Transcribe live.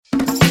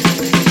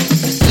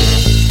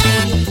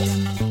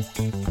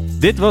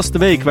Dit was de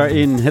week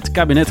waarin het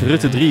kabinet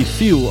Rutte 3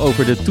 viel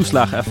over de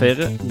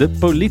toeslagenaffaire. De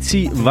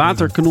politie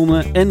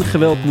waterkanonnen en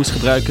geweld moest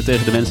gebruiken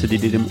tegen de mensen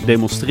die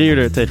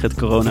demonstreerden tegen het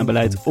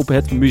coronabeleid op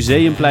het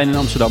Museumplein in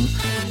Amsterdam.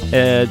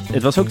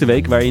 Het was ook de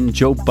week waarin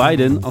Joe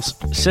Biden als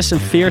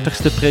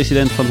 46e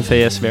president van de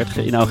VS werd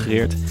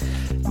geïnaugureerd.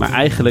 Maar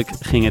eigenlijk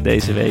ging het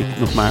deze week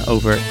nog maar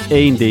over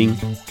één ding,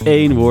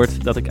 één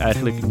woord dat ik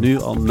eigenlijk nu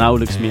al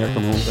nauwelijks meer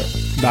kan horen.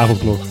 De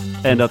avondklok.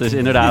 En dat is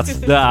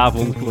inderdaad de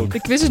avondklok.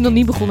 De quiz is nog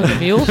niet begonnen,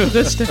 Camille.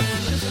 Rustig.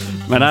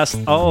 Maar naast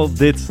al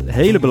dit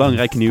hele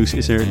belangrijke nieuws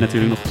is er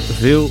natuurlijk nog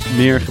veel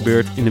meer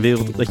gebeurd in de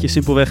wereld dat je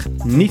simpelweg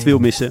niet wil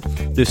missen.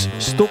 Dus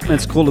stop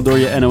met scrollen door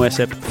je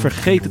NOS-app,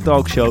 vergeet de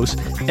talkshows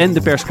en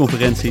de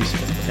persconferenties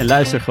en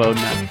luister gewoon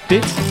naar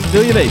Dit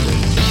Wil Je Weten.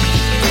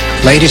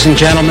 Ladies and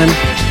gentlemen,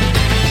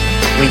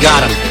 we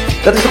got him.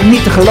 Dat is toch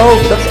niet te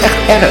geloven? Dat is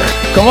echt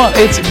erg. Come on,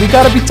 we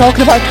gotta be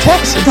talking about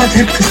Texas. Dat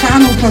heb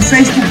gestaan op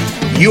Facebook.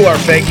 You are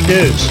fake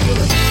news.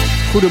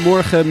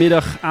 Goedemorgen,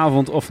 middag,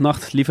 avond of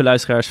nacht, lieve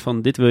luisteraars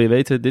van Dit Wil Je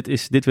Weten. Dit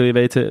is Dit Wil Je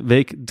Weten,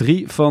 week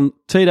 3 van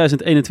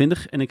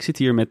 2021. En ik zit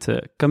hier met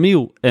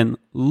Camille en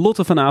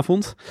Lotte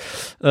vanavond.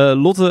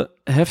 Lotte,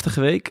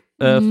 heftige week,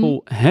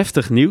 vol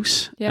heftig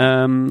nieuws.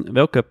 Ja.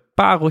 Welke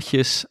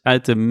pareltjes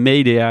uit de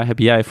media heb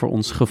jij voor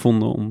ons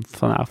gevonden om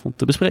vanavond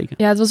te bespreken?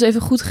 Ja, het was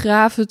even goed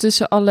graven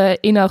tussen alle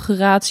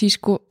inauguraties,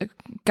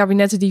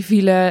 kabinetten die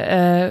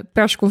vielen,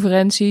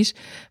 persconferenties.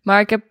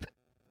 Maar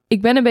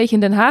ik ben een beetje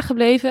in Den Haag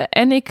gebleven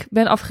en ik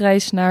ben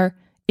afgereisd naar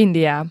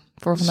India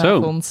voor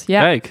vanavond. Zo,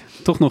 kijk,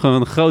 toch nog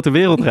een grote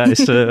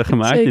wereldreis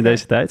gemaakt in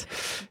deze tijd.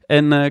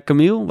 En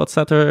Camille, wat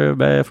staat er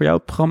voor jou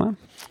op het programma?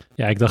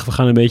 Ja, ik dacht we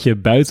gaan een beetje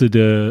buiten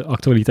de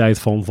actualiteit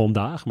van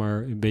vandaag,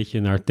 maar een beetje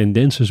naar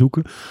tendensen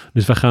zoeken.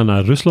 Dus we gaan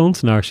naar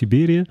Rusland, naar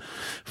Siberië,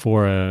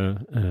 voor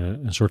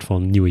een soort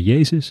van nieuwe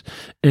Jezus.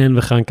 En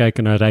we gaan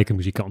kijken naar rijke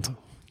muzikanten.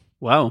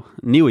 Wauw,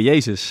 nieuwe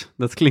Jezus.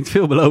 Dat klinkt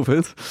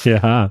veelbelovend.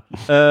 Ja.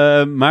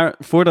 Maar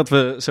voordat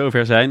we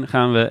zover zijn,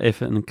 gaan we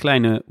even een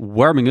kleine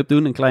warming-up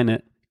doen. Een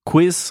kleine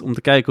quiz om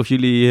te kijken of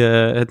jullie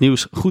het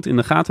nieuws goed in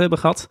de gaten hebben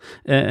gehad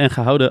en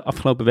gehouden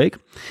afgelopen week.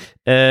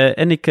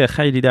 En ik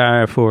ga jullie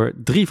daarvoor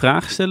 3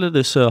 vragen stellen,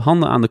 dus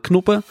handen aan de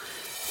knoppen.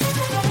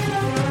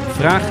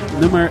 Vraag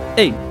nummer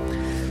 1.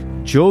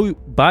 Joe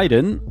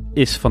Biden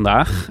is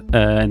vandaag,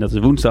 en dat is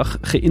woensdag,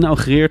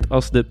 geïnaugureerd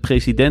als de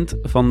president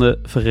van de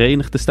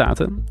Verenigde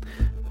Staten.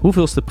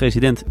 Hoeveelste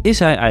president is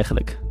hij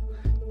eigenlijk?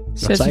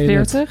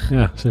 46?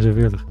 Ja,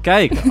 46.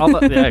 Kijk,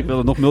 ik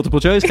wilde nog multiple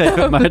choice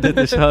geven, maar dit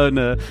is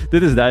gewoon,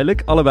 dit is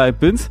duidelijk. Allebei een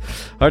punt.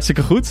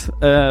 Hartstikke goed.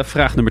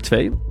 Vraag nummer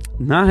 2.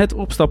 Na het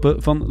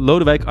opstappen van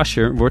Lodewijk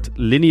Asscher wordt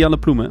Linianne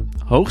Ploemen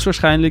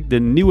hoogstwaarschijnlijk de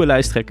nieuwe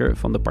lijsttrekker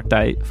van de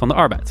Partij van de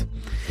Arbeid.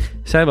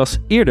 Zij was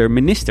eerder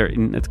minister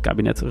in het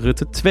kabinet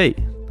Rutte 2.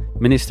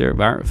 Minister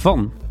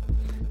waarvan?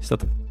 Is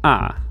dat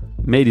A,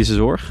 medische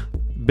zorg,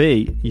 B,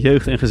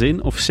 jeugd en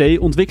gezin of C,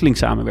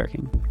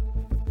 ontwikkelingssamenwerking?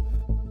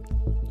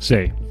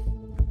 C.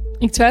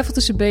 Ik twijfel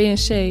tussen B en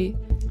C.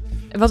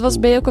 Wat was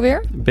B ook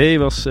alweer? B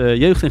was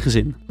jeugd en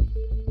gezin.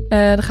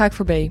 Dan ga ik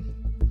voor B.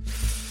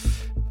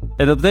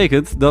 En dat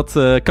betekent dat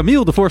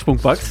Camille de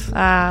voorsprong pakt.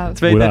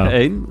 2 tegen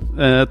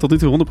 1. Tot nu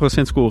toe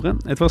 100% scoren.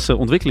 Het was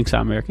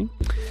ontwikkelingssamenwerking.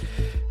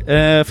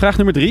 Vraag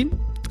nummer 3.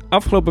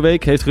 Afgelopen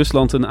week heeft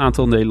Rusland een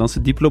aantal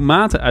Nederlandse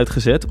diplomaten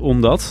uitgezet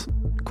omdat,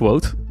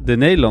 quote, de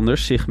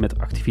Nederlanders zich met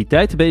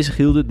activiteiten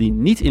bezighielden die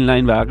niet in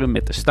lijn waren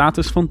met de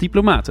status van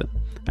diplomaten.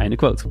 Einde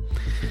quote.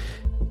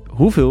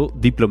 Hoeveel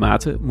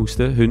diplomaten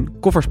moesten hun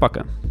koffers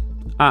pakken?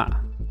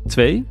 A,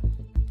 2,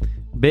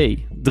 B,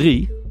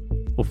 3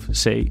 of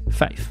C,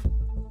 5?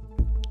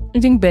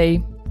 Ik denk B.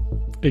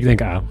 Ik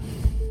denk A.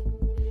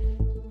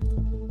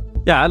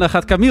 Ja, en dan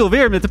gaat Camille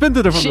weer met de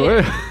punten ervan door.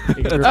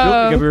 Ik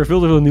heb weer veel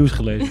te veel nieuws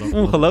gelezen.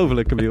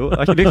 Ongelooflijk, Camille.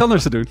 Had je niks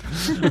anders te doen?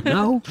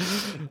 Nou.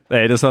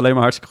 Nee, dat is alleen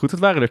maar hartstikke goed. Het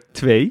waren er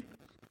 2.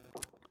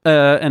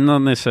 En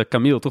dan is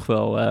Camille toch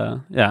wel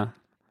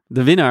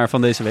de winnaar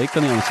van deze week,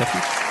 kan niet anders zeggen.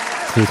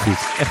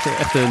 Goed.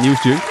 Echte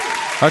nieuwsjunk.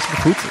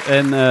 Hartstikke goed.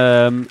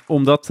 En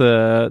omdat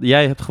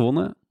jij hebt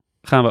gewonnen,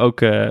 gaan we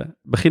ook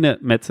beginnen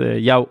met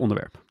jouw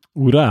onderwerp.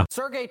 Hoera.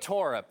 Sergei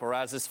Torep, or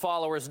as his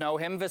followers know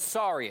him,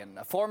 Vissarion,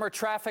 a former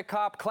traffic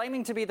cop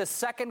claiming to be the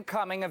second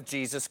coming of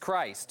Jesus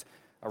Christ.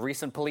 A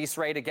recent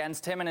police raid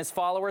against him and his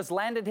followers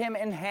landed him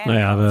in handcuffs. Nou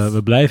ja,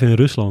 we blijven in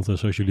Rusland,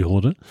 zoals jullie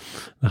hoorden.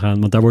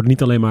 Want daar worden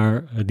niet alleen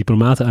maar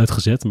diplomaten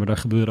uitgezet, maar daar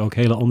gebeuren ook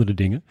hele andere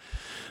dingen.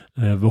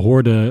 We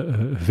hoorden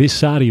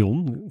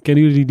Vissarion.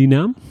 Kennen jullie die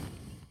naam?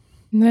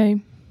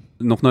 Nee.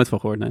 Nog nooit van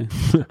gehoord, nee.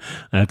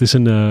 Het is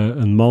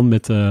een man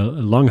met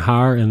lang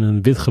haar en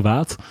een wit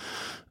gewaad.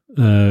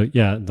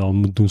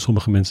 Dan doen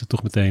sommige mensen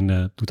toch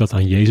meteen doet dat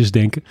aan Jezus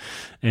denken.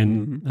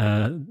 En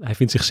hij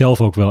vindt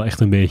zichzelf ook wel echt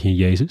een beetje een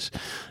Jezus.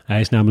 Hij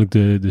is namelijk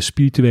de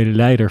spirituele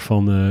leider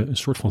van een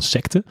soort van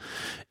secte.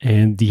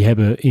 En die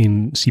hebben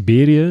in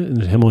Siberië,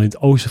 dus helemaal in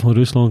het oosten van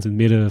Rusland, in het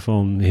midden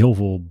van heel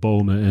veel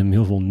bomen en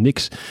heel veel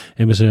niks,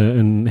 hebben ze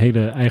een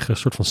hele eigen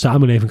soort van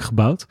samenleving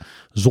gebouwd.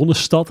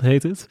 Zonnestad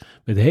heet het.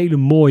 Met hele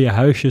mooie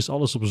huisjes,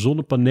 alles op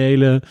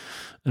zonnepanelen.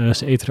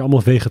 Ze eten er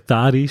allemaal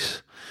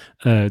vegetarisch.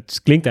 Het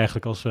klinkt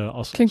eigenlijk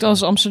Klinkt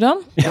als Amsterdam.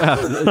 Ja,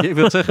 ik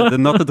wil zeggen, de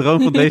natte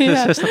droom van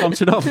D66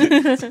 Amsterdam.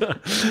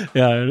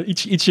 Ja,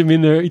 ietsje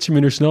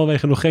minder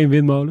snelwegen, nog geen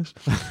windmolens.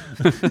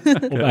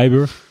 Op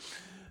Eiburg.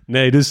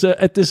 Nee, dus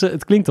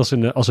het klinkt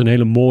als een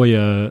hele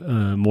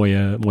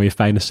mooie,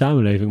 fijne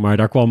samenleving. Maar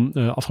daar kwam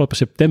afgelopen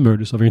september,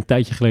 dus alweer een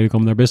tijdje geleden,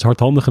 kwam daar best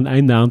hardhandig een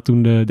einde aan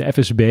toen de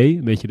FSB,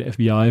 een beetje de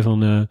FBI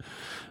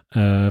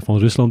van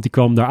Rusland, die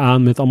kwam daar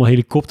aan met allemaal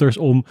helikopters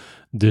om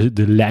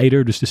de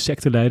leider, dus de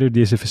secteleider,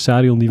 deze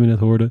Vissarion die we net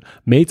hoorden,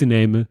 mee te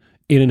nemen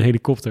in een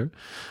helikopter.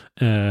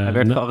 Hij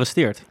werd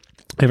gearresteerd.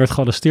 Hij werd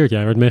gearresteerd, ja.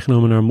 Hij werd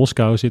meegenomen naar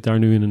Moskou, zit daar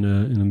nu in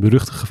een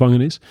beruchte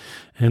gevangenis.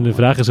 En de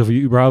vraag is of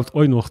hij überhaupt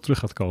ooit nog terug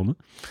gaat komen.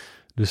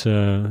 Dus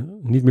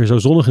niet meer zo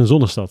zonnig in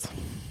Zonnestad.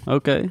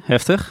 Oké,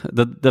 heftig.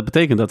 Dat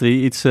betekent dat hij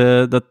iets...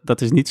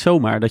 dat is niet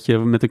zomaar dat je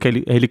met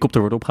een helikopter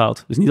wordt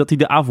opgehaald. Dus niet dat hij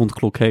de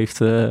avondklok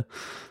heeft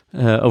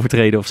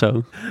overtreden of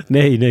zo.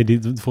 Nee,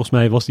 volgens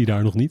mij was hij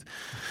daar nog niet.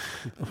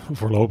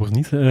 Voorlopig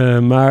niet.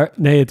 Maar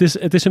nee,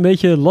 het is een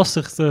beetje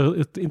lastig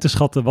in te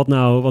schatten wat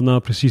nou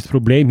precies het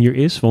probleem hier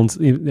is. Want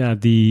ja,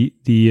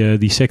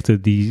 die secte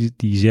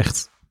die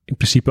zegt in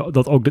principe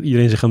dat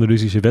iedereen zich aan de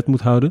Russische wet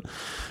moet houden.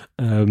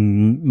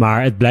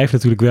 Maar het blijft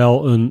natuurlijk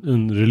wel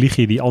een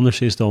religie die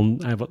anders is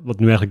dan wat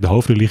nu eigenlijk de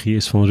hoofdreligie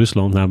is van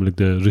Rusland, namelijk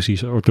de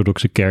Russische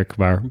orthodoxe kerk,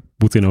 waar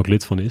Poetin ook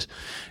lid van is.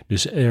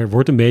 Dus er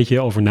wordt een beetje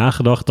over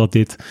nagedacht dat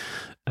dit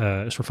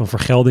een soort van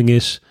vergelding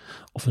is,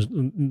 of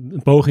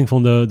een poging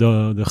van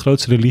de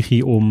grootste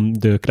religie om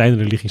de kleine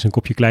religies een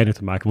kopje kleiner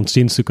te maken. Want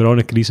sinds de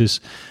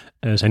coronacrisis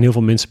zijn heel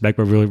veel mensen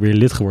blijkbaar weer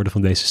lid geworden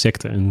van deze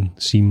secte en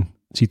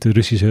ziet de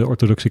Russische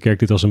orthodoxe kerk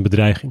dit als een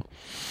bedreiging.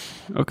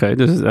 Oké,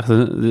 dus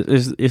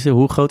het echt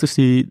hoe groot is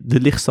de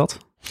lichtstad?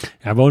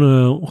 Ja, er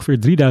wonen ongeveer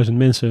 3000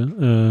 mensen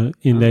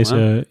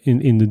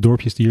in de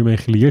dorpjes die hiermee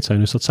gelieerd zijn.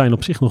 Dus dat zijn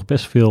op zich nog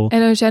best veel.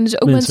 En er zijn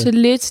dus ook mensen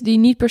lid die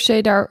niet per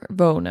se daar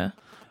wonen.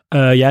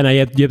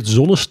 Je hebt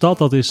Zonnestad,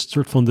 dat is een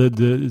soort van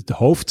het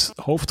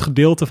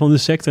hoofdgedeelte van de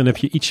secte. En dan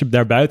heb je ietsje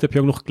daarbuiten, heb je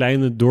ook nog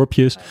kleine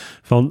dorpjes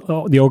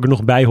die ook er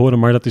nog bij horen.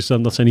 Maar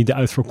dat zijn niet de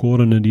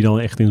uitverkorenen die dan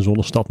echt in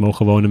Zonnestad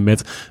mogen wonen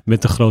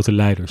met de grote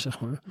leiders, zeg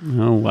maar.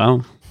 Oh,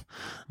 wauw.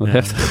 Wat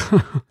heftig.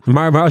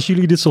 Maar als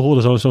jullie dit zo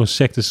horen, zo'n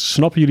secte,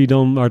 snappen jullie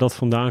dan waar dat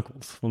vandaan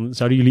komt?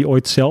 Zouden jullie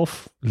ooit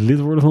zelf lid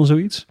worden van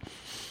zoiets?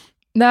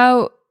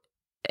 Nou,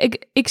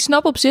 ik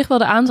snap op zich wel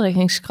de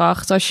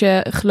aantrekkingskracht als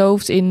je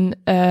gelooft in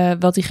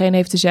wat diegene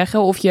heeft te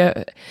zeggen. Of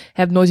je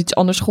hebt nooit iets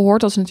anders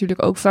gehoord. Dat is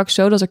natuurlijk ook vaak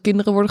zo, dat er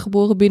kinderen worden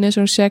geboren binnen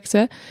zo'n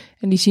secte.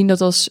 En die zien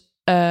dat als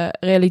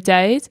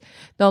realiteit.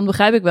 Dan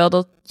begrijp ik wel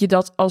dat je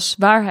dat als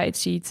waarheid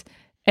ziet.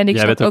 En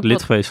jij bent ook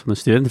lid geweest van een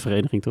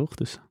studentenvereniging, toch?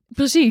 Dus...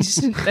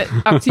 Precies,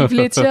 actief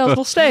lid zelf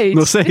nog steeds.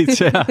 Nog steeds,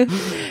 ja.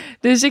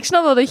 Dus ik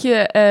snap wel dat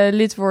je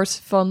lid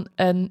wordt van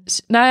een...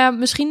 Nou ja,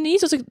 misschien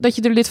niet dat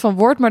je er lid van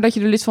wordt, maar dat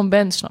je er lid van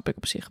bent, snap ik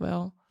op zich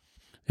wel.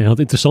 En het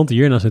interessante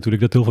hiernaast is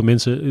natuurlijk dat heel veel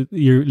mensen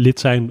hier lid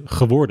zijn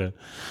geworden. En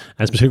het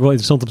is misschien wel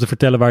interessant om te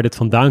vertellen waar dit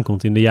vandaan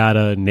komt. In de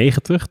jaren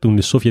 90, toen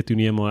de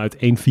Sovjet-Unie helemaal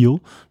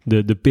uiteenviel,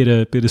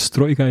 de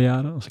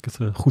perestroika-jaren, als ik het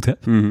goed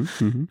heb.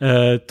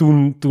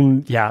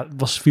 Toen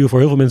viel voor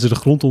heel veel mensen de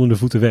grond onder de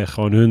voeten weg.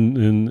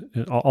 Gewoon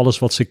alles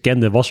wat ze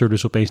kenden was er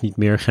dus opeens niet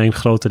meer. Geen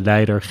grote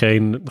leider,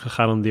 geen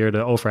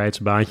gegarandeerde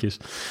overheidsbaantjes.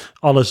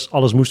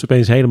 Alles moest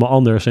opeens helemaal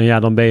anders. En ja,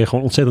 dan ben je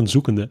gewoon ontzettend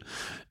zoekende.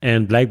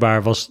 En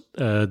blijkbaar was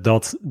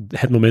dat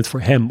het moment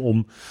voor hem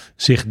om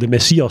zich de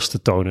Messias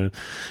te tonen.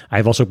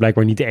 Hij was ook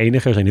blijkbaar niet de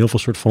enige. Er zijn heel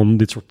veel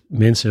dit soort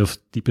mensen of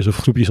types of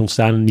groepjes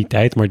ontstaan in die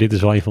tijd. Maar dit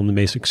is wel een van de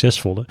meest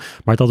succesvolle.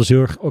 Maar het had dus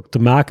heel erg ook te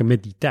maken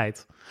met die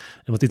tijd.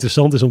 En wat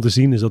interessant is om te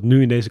zien is dat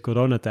nu in deze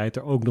coronatijd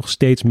er ook nog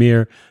steeds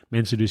meer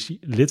mensen dus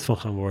lid van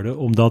gaan worden.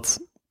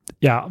 Omdat,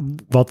 ja,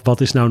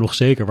 wat is nou nog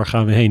zeker? Waar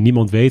gaan we heen?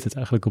 Niemand weet het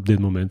eigenlijk op dit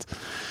moment.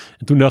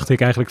 En toen dacht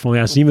ik eigenlijk van,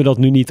 ja, zien we dat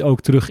nu niet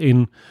ook terug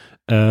in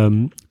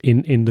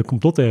de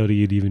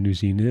complottheorieën die we nu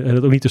zien? En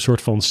dat ook niet een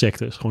soort van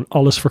secte is. Gewoon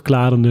alles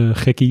verklarende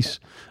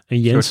gekkies. En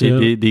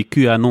Jensen, die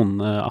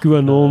QAnon.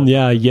 QAnon,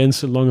 ja,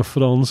 Jensen, Lange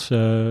Frans,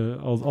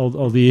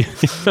 al die...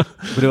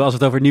 Ik bedoel, als we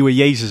het over nieuwe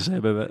Jezus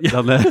hebben,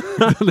 dan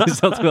is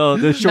dat wel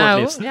de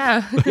shortlist.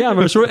 Nou, ja,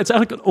 maar het is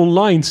eigenlijk een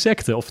online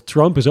secte. Of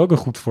Trump is ook een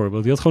goed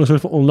voorbeeld. Die had gewoon een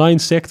soort van online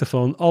secte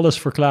van alles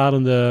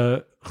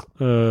verklarende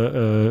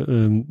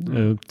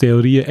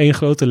theorieën, één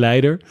grote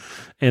leider.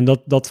 En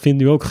dat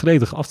vindt nu ook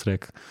gretig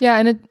aftrek.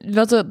 Ja, en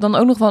wat er dan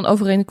ook nog wel een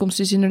overeenkomst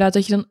is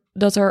inderdaad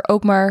dat er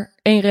ook maar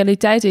één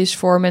realiteit is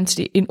voor mensen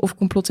die in of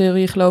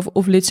complottheorieën geloven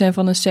of lid zijn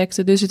van een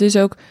secte. Dus het is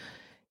ook,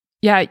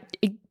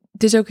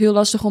 het is ook heel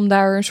lastig om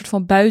daar een soort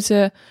van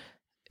buiten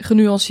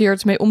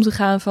genuanceerd mee om te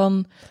gaan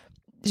van,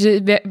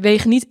 ze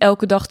wegen niet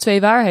elke dag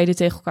twee waarheden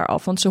tegen elkaar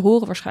af, want ze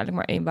horen waarschijnlijk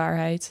maar één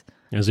waarheid.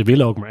 En ze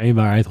willen ook maar één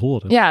waarheid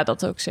horen. Ja,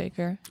 dat ook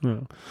zeker. Ja.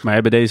 Maar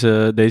hebben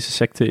deze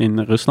secte in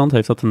Rusland,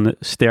 heeft dat een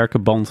sterke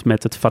band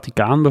met het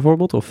Vaticaan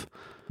bijvoorbeeld? Of?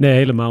 Nee,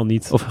 helemaal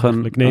niet.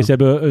 Ze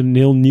hebben een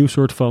heel nieuw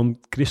soort van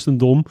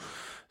christendom.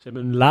 Ze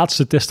hebben een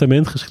laatste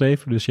testament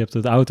geschreven. Dus je hebt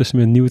het Oude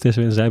Testament, het Nieuwe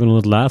Testament. En zij hebben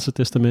dan het laatste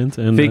testament.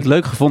 En, vind ik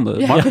leuk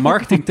gevonden.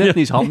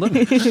 Marketingtechnisch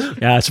handig.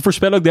 Ja, ze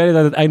voorspellen ook de hele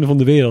tijd het einde van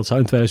de wereld. Zou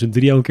in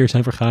 2003 al een keer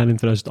zijn vergaan. In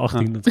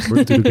 2018, dat wordt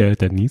natuurlijk de hele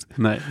tijd niet.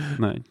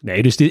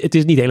 Nee, dus het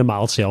is niet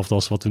helemaal hetzelfde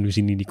als wat we nu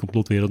zien in die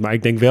complotwereld. Maar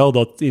ik denk wel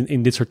dat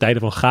in dit soort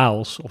tijden van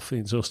chaos, of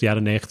zoals de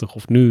jaren 90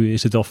 of nu,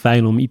 is het wel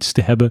fijn om iets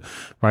te hebben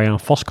waar je aan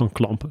vast kan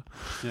klampen.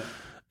 Ja.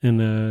 En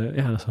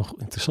dat is een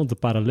interessante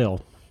parallel.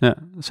 Ja,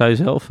 zou je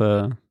zelf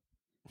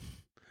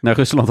naar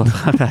Rusland aan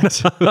gaan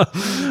reizen?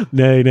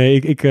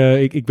 Nee,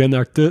 ik ben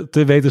daar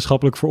te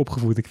wetenschappelijk voor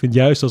opgevoed. Ik vind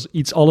juist als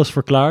iets alles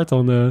verklaart,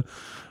 dan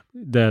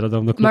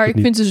klopt maar het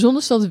ik vind de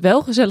zonnestad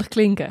wel gezellig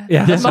klinken.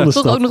 Ja, dat mag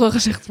toch ook nog wel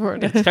gezegd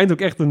worden. Het schijnt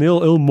ook echt een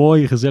heel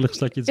mooi, gezellig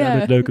stadje te zijn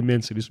met leuke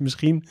mensen. Dus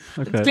misschien...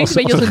 Het klinkt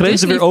een beetje als een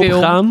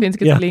Disney-film,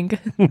 vind ik het klinken.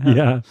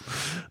 Ja.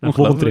 Nou,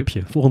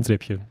 volgend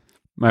tripje.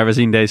 Maar we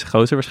zien deze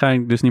gozer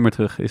waarschijnlijk dus niet meer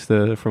terug, is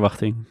de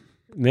verwachting.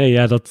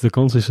 Nee, de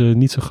kans is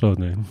niet zo groot,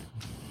 nee.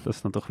 Dat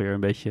is dan toch weer een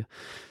beetje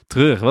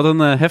terug. Wat een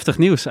heftig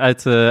nieuws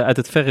uit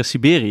het verre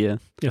Siberië.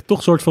 Ja, toch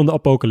een soort van de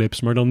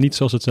apocalyps, maar dan niet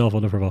zoals het zelf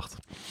hadden verwacht.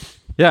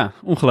 Ja,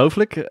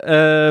 ongelooflijk.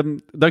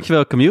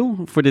 Dankjewel Camille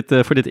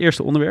voor dit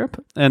eerste onderwerp.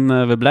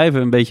 En we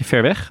blijven een beetje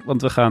ver weg,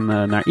 want we gaan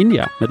naar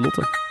India met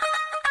Lotte.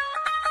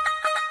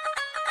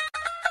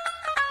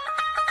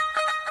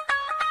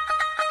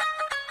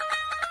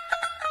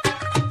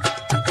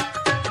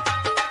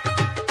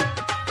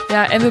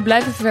 Ja, en we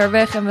blijven ver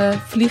weg en we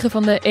vliegen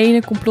van de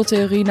ene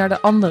complottheorie naar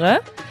de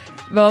andere.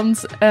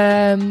 Want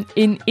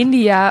in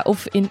India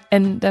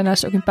en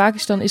daarnaast ook in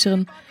Pakistan is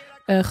er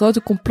een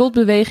grote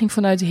complotbeweging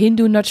vanuit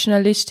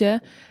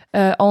Hindoe-nationalisten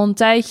al een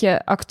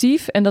tijdje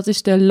actief. En dat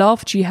is de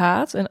Love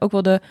Jihad en ook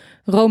wel de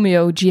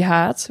Romeo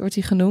Jihad wordt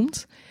die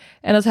genoemd.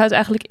 En dat houdt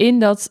eigenlijk in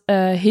dat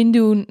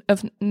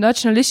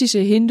nationalistische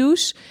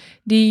Hindoes,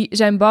 die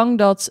zijn bang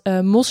dat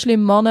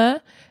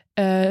moslimmannen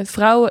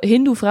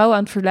Hindoe-vrouwen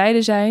aan het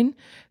verleiden zijn,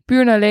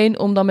 puur en alleen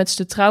om dan met ze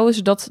te trouwen,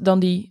 zodat dan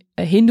die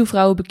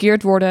Hindoe-vrouwen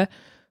bekeerd worden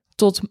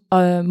tot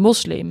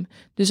moslim.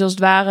 Dus als het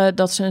ware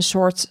dat ze een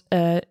soort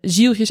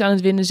zieltjes aan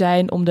het winnen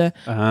zijn om de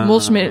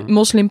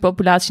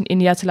moslimpopulatie in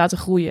India te laten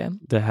groeien.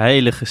 De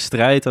heilige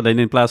strijd, alleen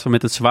in plaats van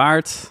met het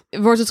zwaard,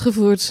 wordt het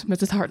gevoerd met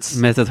het hart.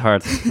 Met het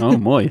hart. Oh,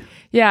 mooi.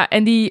 Ja,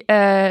 en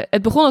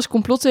het begon als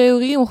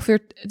complottheorie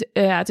ongeveer.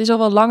 Het is al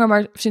wel langer,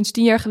 maar sinds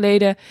 10 jaar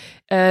geleden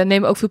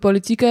nemen ook veel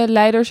politieke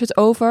leiders het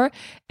over.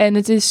 En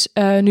het is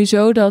nu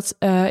zo dat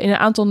in een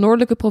aantal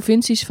noordelijke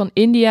provincies van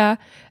India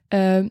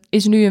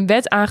is nu een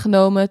wet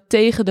aangenomen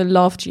tegen de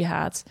Love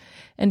Jihad.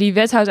 En die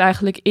wet houdt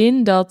eigenlijk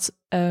in dat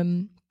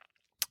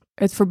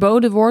het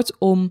verboden wordt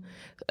om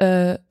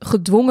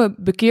gedwongen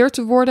bekeerd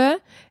te worden.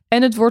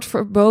 En het wordt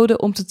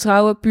verboden om te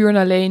trouwen puur en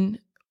alleen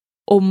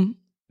om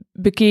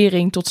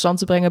bekering tot stand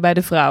te brengen bij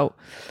de vrouw.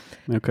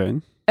 Oké.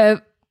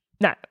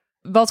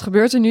 Wat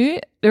gebeurt er nu?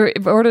 Er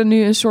worden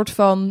nu een soort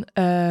van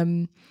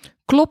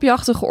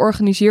klopjachten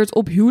georganiseerd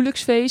op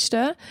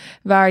huwelijksfeesten,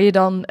 waar je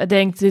dan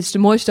denkt, dit is de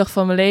mooiste dag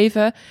van mijn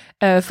leven.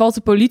 Valt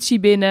de politie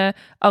binnen,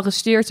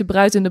 arresteert de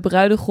bruid en de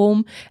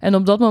bruidegom. En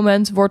op dat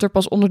moment wordt er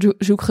pas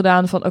onderzoek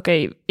gedaan van,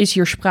 oké, is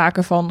hier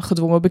sprake van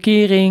gedwongen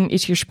bekering?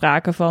 Is hier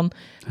sprake van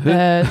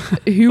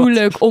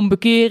huwelijk om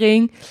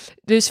bekering?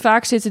 Dus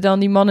vaak zitten dan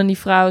die man en die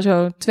vrouw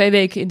zo 2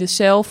 weken in de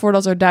cel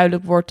voordat er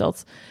duidelijk wordt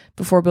dat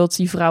bijvoorbeeld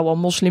die vrouw al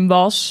moslim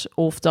was,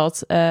 of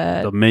dat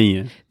dat meen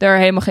je. Er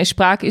helemaal geen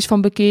sprake is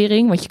van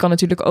bekering. Want je kan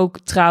natuurlijk ook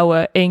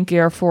trouwen 1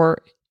 keer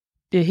voor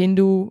de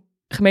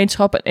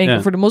Hindoe-gemeenschap en 1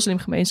 keer voor de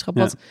moslimgemeenschap.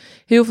 Wat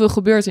heel veel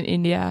gebeurt in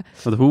India.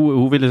 Want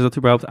hoe willen ze dat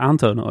überhaupt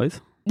aantonen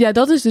ooit? Ja,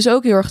 dat is dus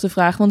ook heel erg de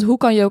vraag. Want hoe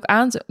kan je ook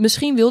aantonen?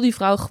 Misschien wil die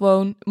vrouw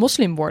gewoon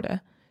moslim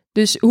worden.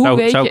 Dus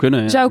hoe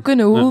zou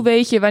kunnen. Hoe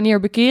weet je wanneer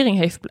bekering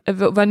heeft,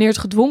 wanneer het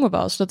gedwongen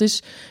was? Dat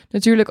is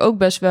natuurlijk ook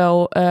best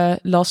wel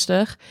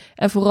lastig.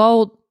 En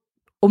vooral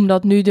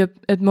omdat nu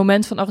het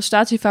moment van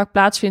arrestatie vaak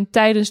plaatsvindt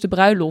tijdens de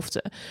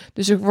bruiloften.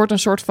 Dus er wordt een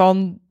soort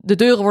van, de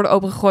deuren worden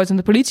opengegooid en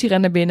de politie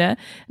rent naar binnen.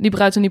 Die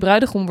bruid en die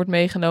bruidegom wordt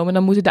meegenomen. En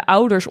dan moeten de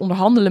ouders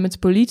onderhandelen met de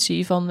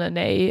politie van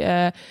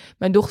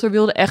mijn dochter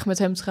wilde echt met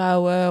hem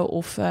trouwen.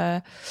 Of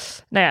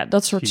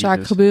dat soort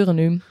zaken gebeuren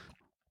nu.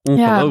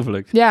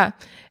 Ongelooflijk. Ja,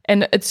 en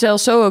het is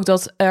zelfs zo ook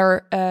dat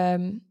er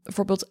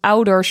bijvoorbeeld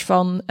ouders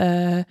van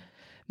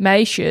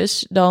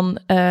meisjes dan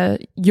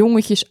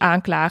jongetjes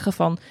aanklagen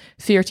van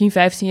 14,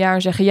 15 jaar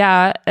en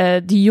zeggen,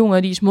 die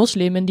jongen die is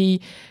moslim en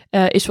die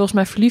is volgens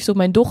mij verliefd op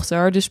mijn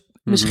dochter. Dus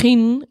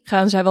misschien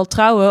gaan zij wel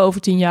trouwen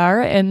over 10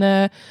 jaar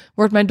en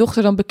wordt mijn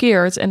dochter dan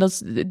bekeerd. En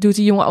dat doet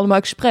die jongen allemaal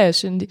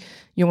expres. En die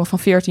jongen van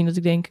 14, dat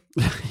ik denk...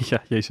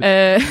 Ja, jezus.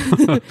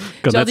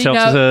 Kan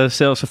net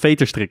zelfs een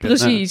veter strikken.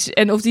 Precies. Ja.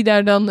 En of die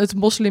daar dan het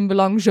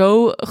moslimbelang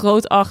zo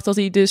groot acht dat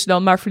hij dus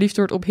dan maar verliefd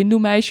wordt op hindoe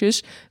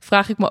meisjes,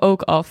 vraag ik me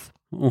ook af.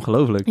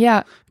 Ongelooflijk.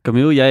 Ja.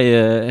 Camille, jij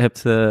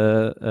hebt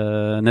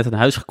net een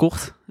huis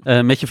gekocht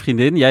met je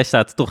vriendin. Jij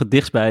staat toch het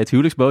dichtst bij het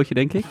huwelijksbootje,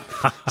 denk ik.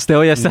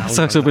 Stel, jij staat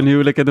straks op een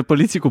huwelijk en de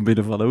politie komt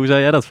binnenvallen. Hoe zou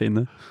jij dat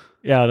vinden?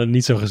 Ja, dan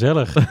niet zo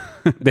gezellig,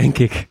 denk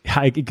ik.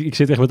 Ja, ik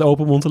zit echt met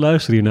open mond te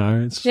luisteren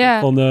hiernaar. Het is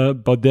van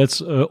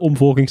Baudet's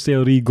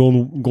omvolkingstheorie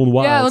gone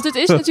wild. Ja, want het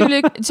is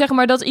natuurlijk, zeg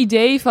maar, dat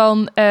idee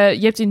van... je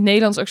hebt in het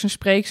Nederlands ook zo'n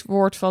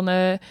spreekwoord van...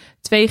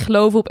 2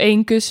 geloven op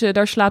 1 kussen,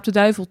 daar slaapt de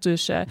duivel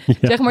tussen. Ja,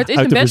 zeg maar, het is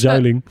uit de best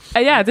verzuiling.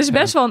 Het is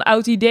best wel een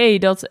oud idee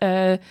dat...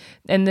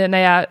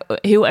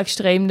 heel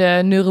extreem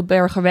de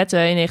Nuremberger wetten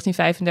in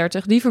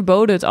 1935... die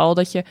verboden het al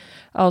dat je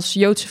als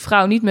Joodse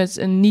vrouw... niet met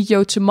een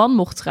niet-Joodse man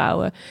mocht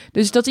trouwen.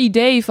 Dus dat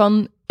idee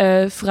van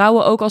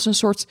vrouwen ook als een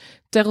soort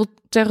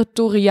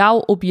territoriaal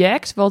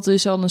object... wat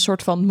dus dan een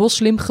soort van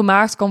moslim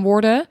gemaakt kan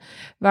worden...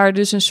 waar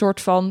dus een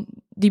soort van...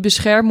 die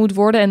beschermd moet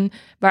worden... en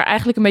waar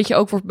eigenlijk een beetje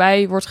ook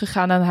voorbij wordt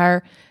gegaan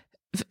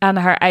aan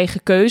haar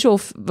eigen keuze...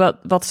 of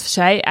wat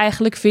zij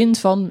eigenlijk vindt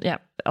van... ja,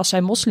 als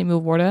zij moslim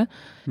wil worden...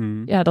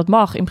 ja, dat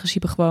mag in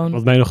principe gewoon.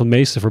 Wat mij nog het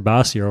meeste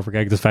verbaast hierover...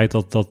 kijk, het feit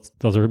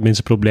dat er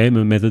mensen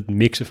problemen met het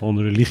mixen van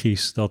de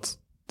religies...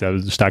 daar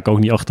sta ik ook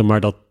niet achter, maar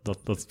dat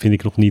vind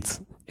ik nog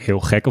niet heel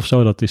gek of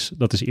zo.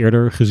 Dat is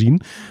eerder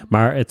gezien.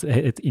 Maar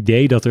het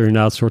idee dat er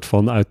inderdaad een soort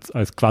van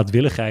uit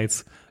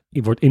kwaadwilligheid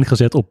wordt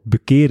ingezet op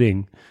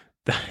bekering...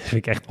 dat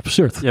vind ik echt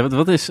absurd. Ja,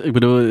 wat is... Ik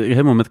bedoel,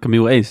 helemaal met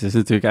Camille eens. Het is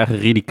natuurlijk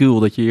eigenlijk ridicuul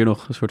dat je hier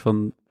nog een soort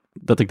van...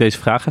 dat ik deze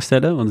vraag ga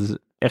stellen, want het is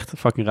echt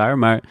fucking raar.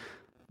 Maar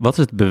wat is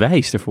het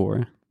bewijs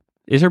ervoor?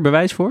 Is er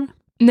bewijs voor?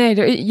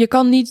 Nee, je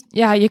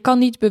kan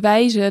niet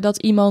bewijzen dat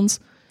iemand...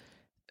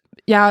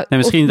 Ja,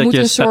 misschien dat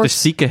je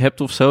statistieken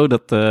hebt of zo,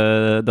 dat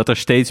er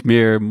steeds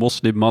meer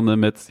moslimmannen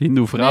met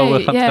hindoe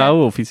vrouwen gaan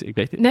trouwen of iets, ik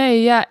weet het.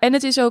 Nee, ja, en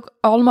het is ook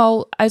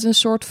allemaal uit een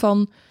soort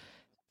van...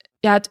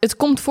 Ja, het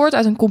komt voort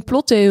uit een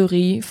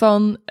complottheorie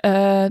van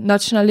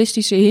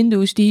nationalistische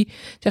hindoes die,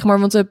 zeg maar,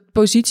 want de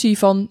positie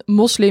van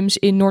moslims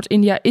in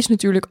Noord-India is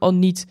natuurlijk al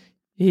niet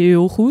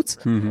heel goed.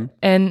 Mm-hmm.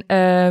 En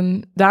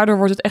daardoor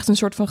wordt het echt een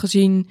soort van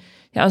gezien...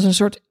 ja, als een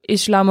soort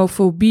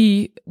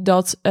islamofobie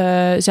dat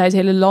zij het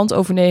hele land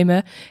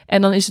overnemen.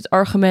 En dan is het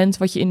argument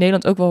wat je in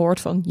Nederland ook wel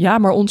hoort van... ja,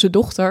 maar onze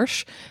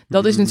dochters.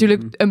 Dat is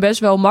natuurlijk een best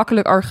wel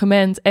makkelijk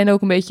argument. En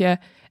ook een beetje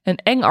een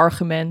eng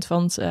argument.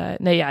 Want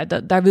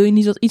daar wil je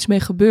niet dat iets mee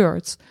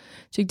gebeurt.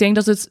 Dus ik denk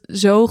dat het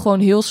zo gewoon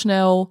heel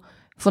snel...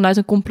 vanuit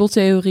een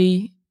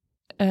complottheorie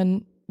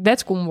een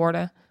wet kon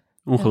worden.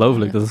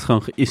 Ongelooflijk, dat het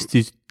gewoon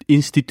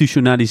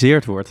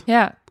geïnstitutionaliseerd wordt.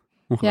 Ja,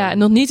 en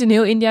nog niet in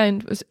heel India,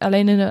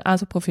 alleen in een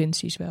aantal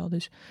provincies wel.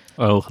 Dus.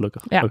 Oh,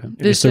 gelukkig. Ja, okay.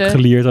 Dus, is het ook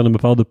gelieerd aan een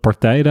bepaalde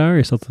partij daar?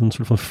 Is dat een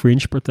soort van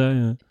fringe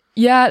partij?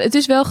 Ja, het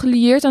is wel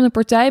gelieerd aan een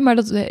partij, maar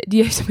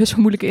die heeft een best wel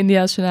moeilijke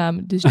Indiaanse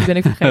naam. Dus die ben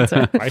ik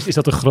vergeten. Maar is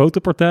dat een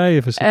grote partij?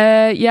 Of is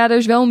ja, er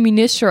is wel een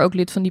minister ook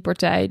lid van die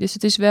partij. Dus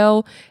het is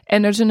wel...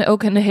 En er is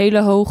ook een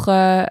hele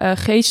hoge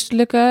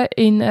geestelijke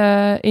in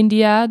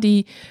India...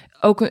 die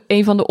ook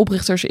een van de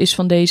oprichters is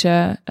van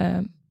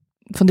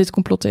van dit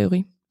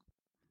complottheorie.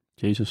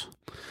 Jezus.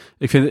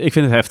 Ik vind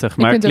het heftig,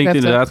 maar het klinkt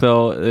inderdaad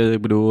wel...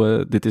 ik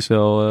bedoel, dit is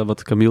wel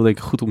wat Camille denk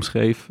ik goed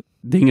omschreef.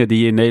 Dingen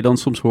die je in Nederland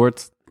soms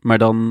hoort, maar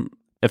dan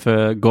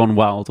even gone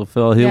wild of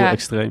wel heel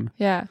extreem.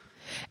 Ja,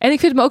 en ik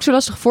vind het me ook zo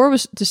lastig voor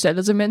te stellen...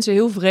 dat er mensen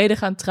heel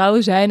vredig aan het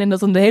trouwen zijn... en dat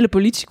dan de hele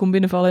politie komt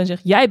binnenvallen en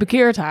zegt... jij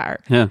bekeert haar.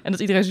 Ja. En dat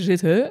iedereen zo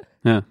zit, huh?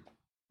 Ja.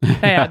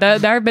 Nou ja,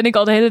 daar ben ik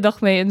al de hele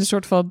dag mee in een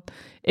soort van...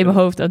 in mijn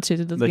hoofd aan het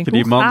zitten. Dat je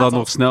die man dan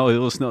nog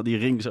heel snel die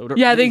ring zo...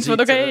 Ja, denkt van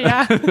oké.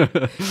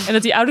 En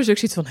dat die ouders ook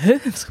zitten van...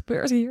 wat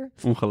gebeurt hier?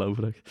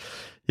 Ongelooflijk.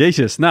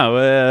 Jezus,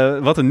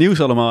 nou, wat een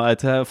nieuws allemaal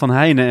uit van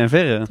heine en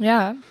verre.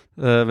 Ja.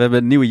 We hebben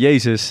een nieuwe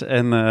Jezus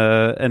en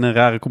een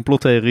rare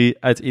complottheorie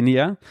uit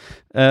India.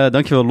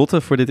 Dankjewel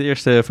Lotte voor dit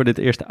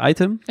eerste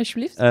item.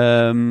 Alsjeblieft.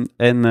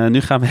 En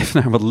nu gaan we even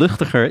naar een wat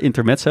luchtiger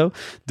intermezzo.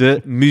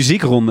 De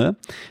muziekronde.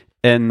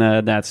 En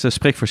het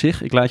spreekt voor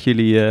zich. Ik laat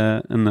jullie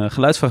een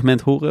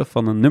geluidsfragment horen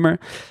van een nummer.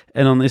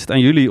 En dan is het aan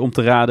jullie om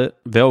te raden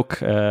welk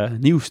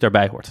nieuws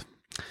daarbij hoort.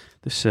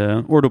 Dus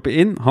oordoppen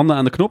in, handen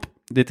aan de knop.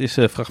 Dit is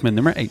fragment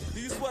nummer 1.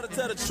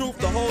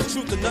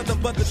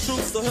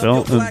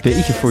 Wel een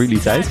beetje voor jullie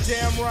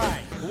tijd.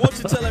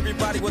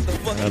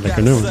 Ja,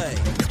 lekker nummer.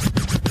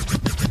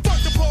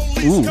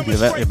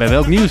 Bij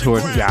welk nieuws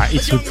hoort? Ja,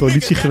 iets met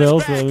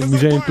politiegeweld,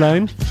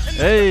 Museumplein.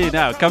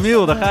 Nou,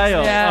 Camille, daar ga je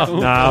al. Ja.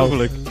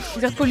 Ongelooflijk.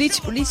 Ik dacht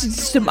politie, het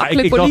is te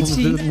makkelijk politie.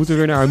 Ik dacht, we moeten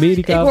weer naar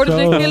Amerika. Ik hoorde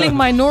de killing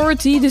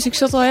minority, dus ik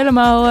zat al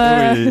helemaal...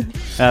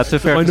 Ja, te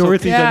ver.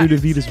 Minority zijn nu de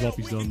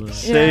viruswappies dan.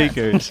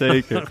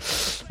 Zeker.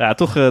 Ja,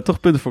 toch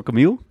punten voor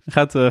Camille.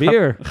 Gaat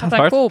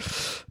daar kop.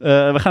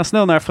 We gaan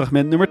snel naar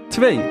fragment nummer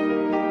 2.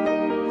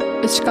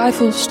 A Sky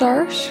Full of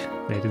Stars?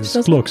 Nee, dit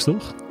is Kloks,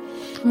 toch?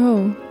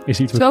 Oh. Is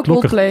iets met klokken?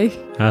 Coldplay.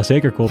 Ja,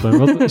 zeker Coldplay.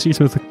 Wat is iets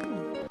met de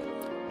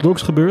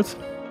Kloks gebeurd?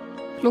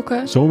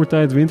 Klokken.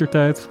 Zomertijd,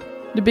 wintertijd.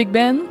 De Big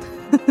Ben.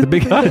 De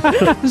Big Ben?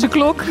 Dat is een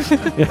klok.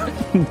 Ja.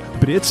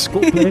 Brits,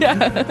 Coldplay.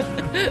 Ja.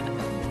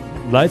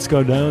 Lights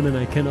go down and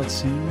I cannot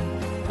see.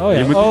 Oh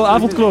ja,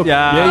 avondklok.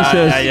 Ja,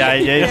 Jezus.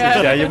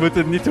 Ja, je moet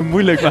het niet te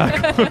moeilijk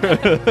maken.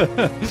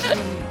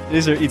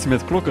 Is er iets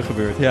met klokken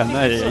gebeurd? Ja,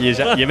 nee,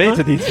 je weet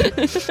het niet.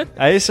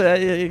 Hij is,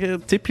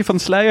 tipje van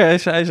de sluier,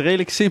 hij is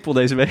redelijk simpel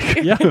deze week.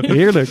 Ja,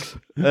 heerlijk.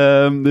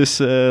 Dus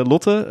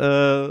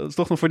Lotte,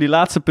 toch nog voor die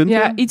laatste punten?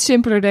 Ja, iets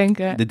simpeler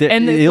denken.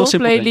 En de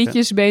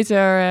Coldplay-liedjes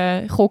beter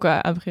gokken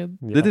aan het begin.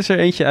 Ja. Dit is er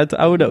eentje uit de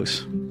oude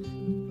doos.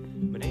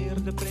 Meneer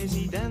de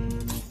president,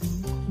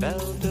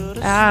 belt de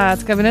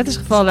het kabinet is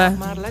gevallen.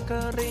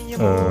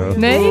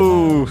 Nee?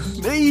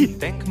 Nee.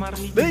 Denk maar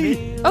niet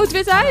Oh, het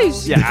Witte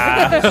Huis.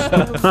 Ja.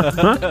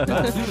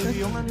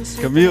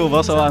 Camille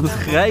was al aan het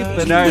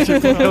grijpen naar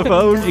zijn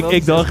microfoon.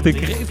 Ik dacht, ik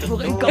geef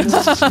nog een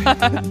kans.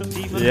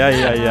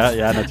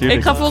 Ja, natuurlijk.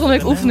 Ik ga volgende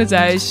week oefenen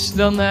thuis.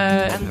 Dan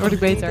word ik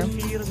beter.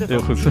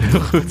 Heel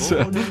goed.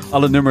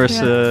 Alle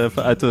nummers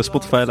uit de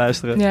Spotify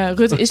luisteren. Ja,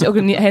 Rutte is ook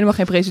helemaal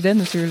geen president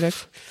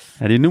natuurlijk.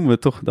 Ja, die noemen we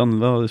toch dan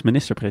wel eens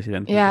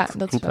minister-president. Ja,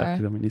 dat klopt is waar.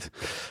 eigenlijk dan weer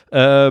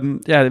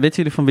niet.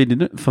 Weten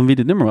jullie van wie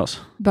dit nummer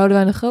was?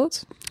 Boudewijn de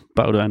Groot.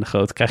 Boudewijn de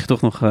Groot. Krijg je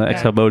toch nog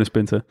extra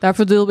bonuspunten. Daar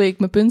verdeelde ik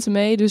mijn punten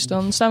mee, dus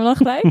dan staan we dan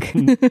gelijk.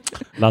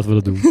 Laten we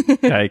dat doen.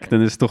 Kijk,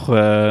 dan is toch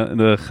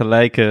de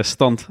gelijke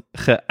stand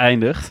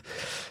geëindigd.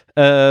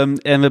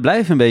 En we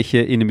blijven een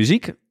beetje in de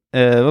muziek,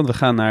 want we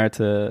gaan naar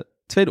het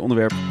tweede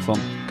onderwerp van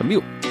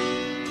Camille.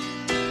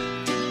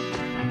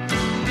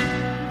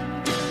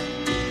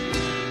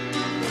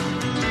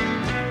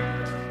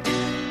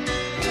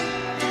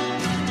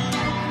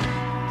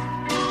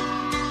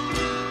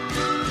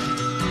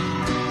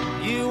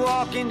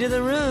 into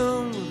the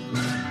room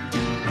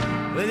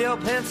with your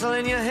pencil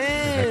in your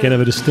hand. Herkennen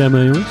we de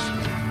stemmen, jongens?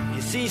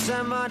 You see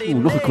somebody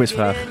nog een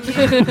quizvraag.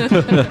 Say,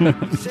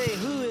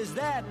 who is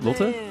that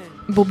Lotte?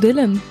 Bob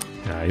Dylan.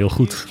 Ja, heel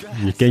goed.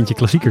 Je kent je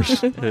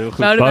klassiekers. Heel goed.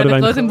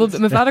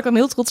 Mijn vader kan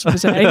heel trots op me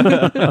zijn.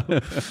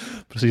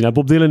 Precies. Nou,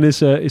 Bob Dylan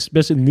is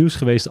best in het nieuws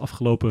geweest de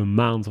afgelopen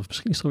maand. Of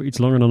misschien is het al iets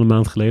langer dan een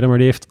maand geleden. Maar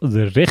die heeft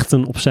de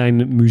rechten op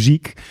zijn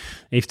muziek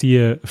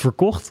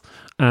verkocht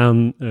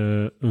aan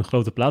een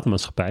grote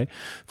platenmaatschappij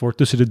voor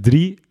tussen de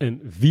 300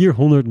 en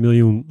 400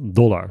 miljoen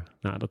dollar.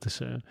 Nou, dat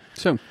is...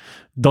 Zo.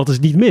 Dat is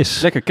niet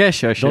mis. Lekker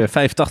cash als je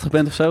 85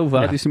 bent of zo. Hoe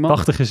oud is die man?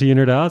 80 is hij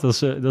inderdaad.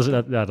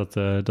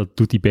 Dat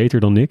doet hij beter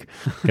dan ik.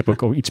 Ik heb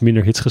ook iets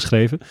minder hits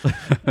geschreven.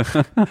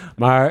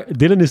 Maar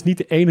Dylan is niet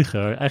de enige.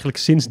 Eigenlijk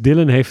sinds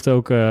Dylan heeft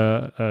ook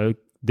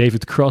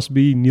David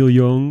Crosby, Neil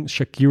Young,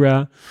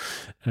 Shakira,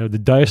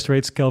 de Dire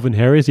Straits, Calvin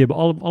Harris. Die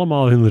hebben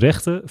allemaal hun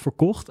rechten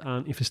verkocht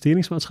aan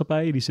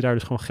investeringsmaatschappijen die ze daar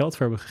dus gewoon geld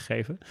voor hebben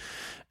gegeven.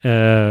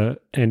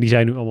 En die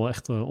zijn nu allemaal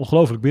echt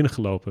ongelooflijk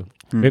binnengelopen.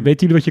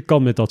 Weet jullie wat je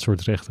kan met dat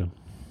soort rechten?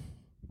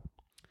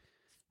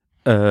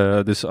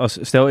 Dus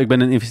stel ik ben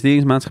een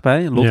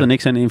investeringsmaatschappij. Lot en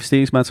ik zijn een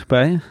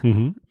investeringsmaatschappij.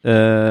 Mm-hmm.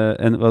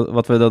 En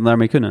wat we dan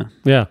daarmee kunnen.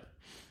 Ja.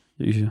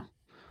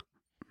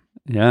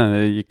 Ja,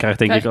 je krijgt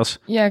denk ik als...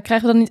 Ja,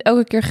 krijgen we dan niet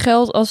elke keer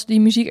geld als die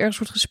muziek ergens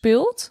wordt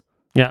gespeeld?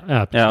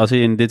 Ja, als je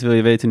in Dit Wil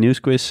Je Weten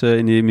nieuwsquiz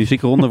in die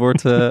muziekronde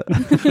wordt...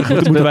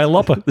 moeten wij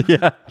lappen.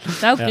 Ja.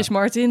 Nou, Chris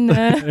Martin,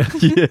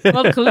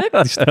 wat geluk.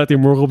 Die staat hier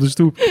morgen op de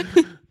stoep.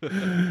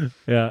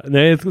 Ja,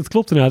 nee, het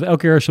klopt inderdaad. Elke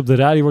keer als je op de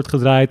radio wordt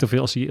gedraaid of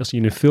als je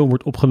in een film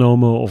wordt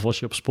opgenomen of als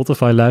je op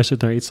Spotify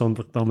luistert naar iets, dan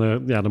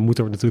moet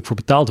er natuurlijk voor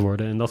betaald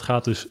worden. En dat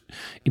gaat dus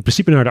in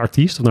principe naar de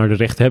artiest of naar de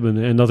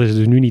rechthebbende. En dat is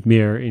dus nu niet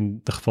meer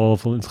in het geval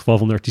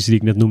van de artiesten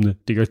die ik net noemde,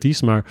 de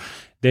artiest, maar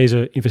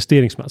deze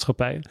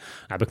investeringsmaatschappijen. Nou,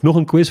 heb ik nog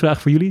een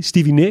quizvraag voor jullie.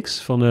 Stevie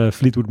Nicks van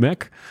Fleetwood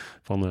Mac,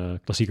 van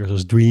klassiekers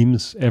als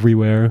Dreams,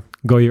 Everywhere,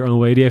 Go Your Own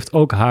Way, die heeft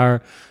ook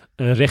haar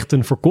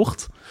rechten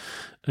verkocht.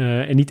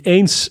 En niet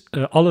eens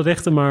alle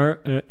rechten, maar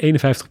 51%.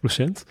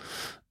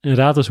 En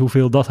raad eens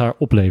hoeveel dat haar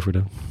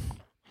opleverde.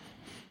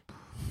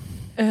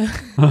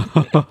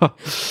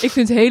 Ik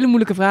vind het hele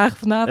moeilijke vragen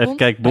vanavond. Even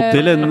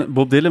kijken,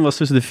 Bob Dylan was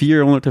tussen de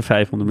 400 en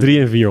 500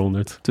 miljoen. 3 en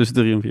 400. Tussen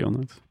 3 en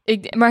 400.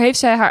 Maar heeft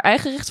zij haar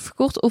eigen rechten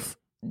verkocht of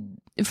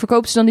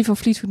verkoopt ze dan die van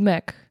Fleetwood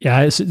Mac?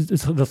 Ja,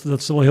 dat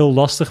is wel heel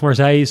lastig, maar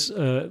zij is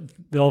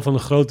wel van een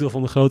groot deel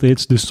van de grote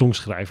hits de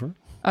songschrijver.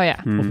 Oh ja.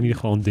 Of in ieder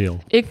geval een deel.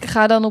 Ik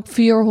ga dan op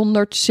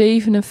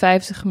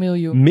 457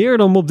 miljoen. Meer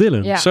dan Bob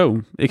Dylan? Ja.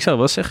 Zo, ik zou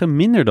wel zeggen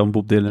minder dan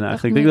Bob Dylan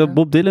eigenlijk. Ik denk dat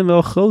Bob Dylan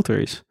wel groter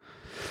is.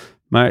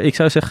 Maar ik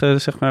zou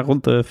zeggen, zeg maar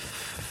rond de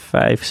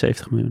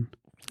 75 miljoen.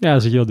 Ja,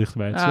 dat zit je wel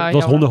dichterbij. Het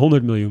was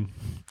 100 miljoen.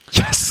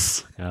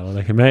 Yes! Ja, wel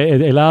lekker. Maar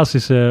helaas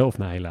is...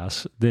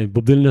 helaas.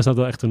 Bob Dylan is nou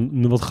wel echt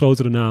een wat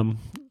grotere naam.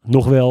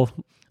 Nog wel.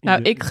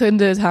 Nou, ik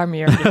gunde het haar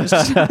meer.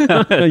 Dus.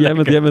 Jij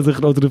bent een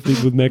grotere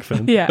Fleetwood Mac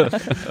fan. Ja.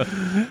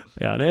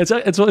 Ja, nee,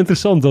 het is wel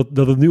interessant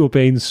dat het nu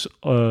opeens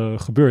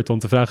gebeurt.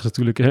 Want de vraag is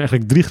natuurlijk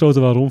eigenlijk 3 grote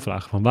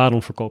waarom-vragen. Van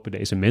waarom verkopen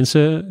deze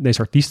mensen, deze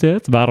artiesten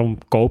het? Waarom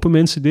kopen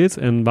mensen dit?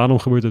 En waarom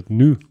gebeurt het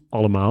nu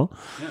allemaal?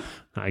 Ja.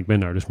 Nou, ik ben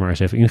daar dus maar eens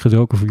even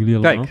ingedoken voor jullie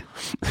allemaal. Kijk,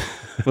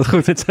 wat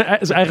goed. Het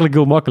is eigenlijk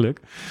heel makkelijk.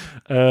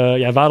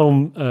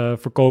 Waarom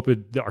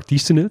verkopen de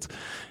artiesten het?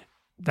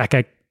 Nou,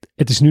 kijk,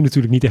 het is nu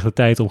natuurlijk niet echt de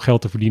tijd om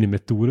geld te verdienen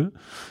met toeren.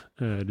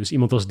 Dus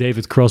iemand als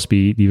David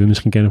Crosby, die we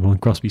misschien kennen van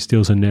Crosby,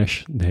 Stills &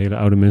 Nash, de hele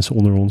oude mensen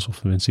onder ons, of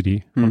de mensen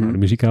die van de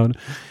muziek houden,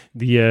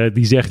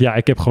 die zegt, ja,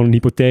 ik heb gewoon een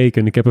hypotheek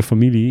en ik heb een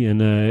familie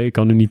en ik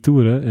kan nu niet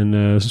toeren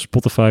en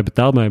Spotify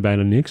betaalt mij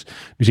bijna niks.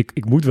 Dus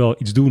ik moet wel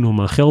iets doen om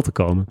aan geld te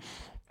komen.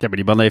 Ja, maar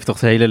die man heeft toch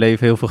zijn hele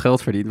leven heel veel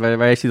geld verdiend.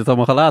 Waar heeft hij dat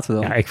allemaal gelaten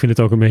dan? Ja, ik vind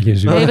het ook een beetje een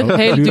zuur.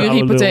 Hele dure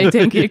hypotheek,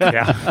 denk ik.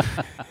 Ja,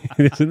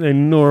 dit is een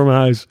enorm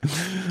huis.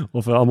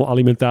 Of allemaal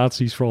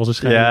alimentaties voor al zijn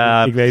schijn.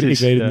 Ja, ik weet het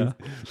niet.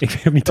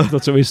 Ik weet niet of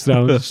dat zo is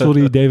trouwens.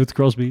 Sorry, David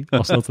Crosby,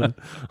 als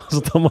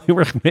dat allemaal heel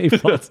erg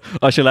meevalt.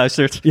 Als je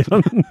luistert. Ja,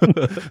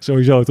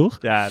 sowieso, toch?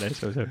 Ja, nee,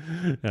 sowieso.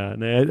 Ja,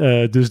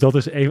 nee, dus dat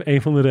is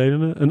een van de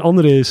redenen. Een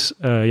andere is,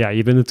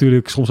 je bent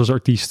natuurlijk soms als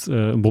artiest,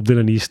 Bob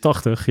Dylan die is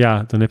 80.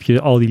 Ja, dan heb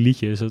je al die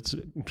liedjes. Dat is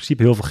in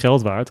principe heel veel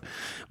geld waard.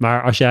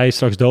 Maar als jij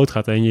straks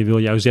doodgaat en je wil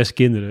jouw 6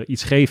 kinderen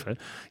iets geven,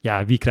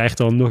 ja, wie krijgt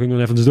dan Knocking on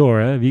Heaven's Door?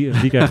 Hè?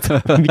 Wie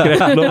krijgt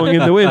Blowing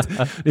in the Wind?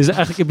 Het is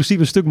eigenlijk in principe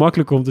een stuk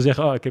makkelijker om te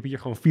zeggen, ik heb hier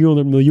gewoon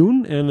 400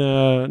 miljoen en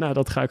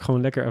dat ga ik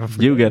gewoon lekker even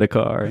verdelen. You get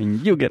a car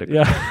and you get a car.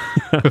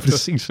 Ja,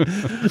 precies. Maar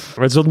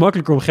het is wat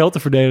makkelijker om geld te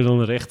verdelen dan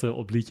de rechten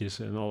op liedjes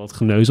en al dat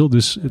geneuzel.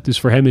 Dus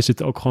voor hem is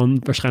het ook gewoon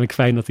waarschijnlijk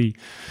fijn dat hij,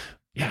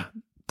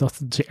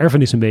 dat zijn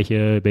erfenis een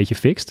beetje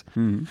fixt.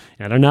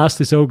 Ja, daarnaast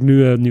is ook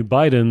nu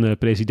Biden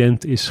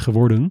president is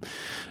geworden,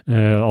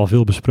 al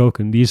veel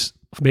besproken, die is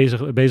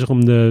bezig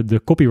om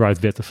de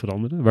copyright-wet te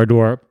veranderen,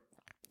 waardoor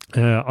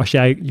als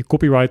jij je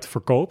copyright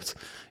verkoopt,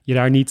 je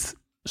daar niet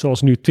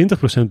zoals nu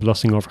 20%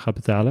 belasting over gaat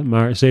betalen,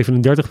 maar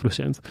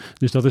 37%.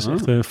 Dus dat is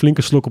echt een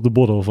flinke slok op de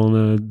borrel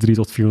van $300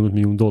 tot $400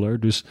 miljoen.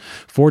 Dus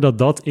voordat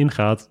dat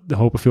ingaat,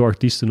 hopen veel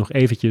artiesten nog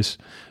eventjes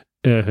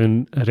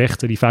hun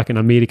rechten, die vaak in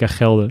Amerika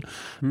gelden,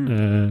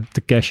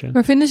 te cashen.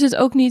 Maar vinden ze het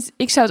ook niet...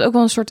 Ik zou het ook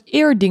wel een soort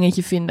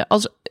eerdingetje vinden.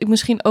 Als ik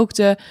misschien ook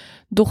de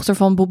dochter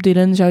van Bob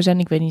Dylan zou zijn.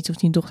 Ik weet niet of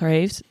hij een dochter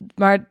heeft.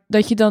 Maar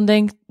dat je dan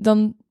denkt,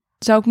 dan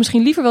zou ik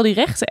misschien liever wel die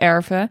rechten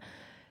erven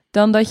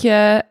dan dat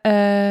je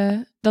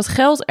dat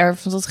geld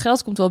erft. Want dat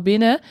geld komt wel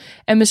binnen.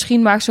 En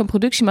misschien maakt zo'n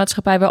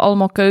productiemaatschappij wel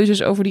allemaal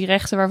keuzes over die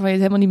rechten waarvan je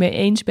het helemaal niet mee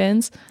eens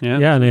bent.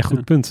 Ja, nee,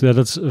 goed punt. Ja,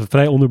 dat is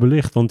vrij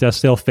onderbelicht. Want ja,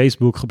 stel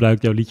Facebook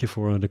gebruikt jouw liedje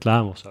voor een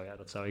reclame of zo. Ja,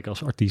 dat zou ik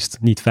als artiest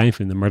niet fijn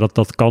vinden. Maar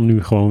dat kan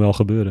nu gewoon wel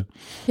gebeuren.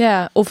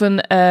 Ja, of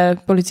een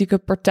politieke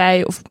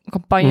partij of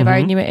campagne waar je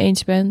het niet mee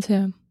eens bent.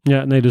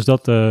 Ja, nee, dus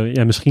dat...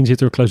 misschien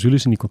zitten er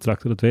clausules in die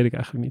contracten. Dat weet ik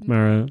eigenlijk niet.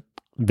 Maar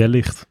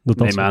wellicht.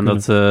 Neem aan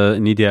dat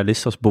een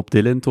idealist als Bob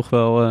Dylan toch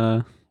wel...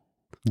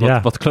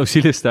 Wat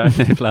clausules daar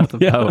heeft laten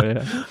bouwen.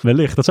 Ja.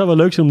 Wellicht. Dat zou wel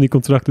leuk zijn om die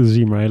contracten te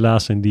zien, maar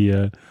helaas zijn die...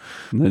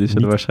 die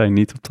zullen waarschijnlijk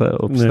niet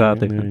op straat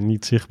liggen. Nee,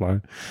 niet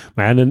zichtbaar.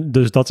 Maar ja,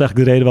 dus dat is eigenlijk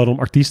de reden waarom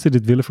artiesten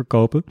dit willen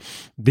verkopen.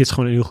 Dit is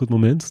gewoon een heel goed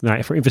moment.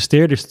 Nou, voor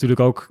investeerders natuurlijk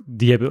ook,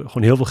 die hebben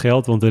gewoon heel veel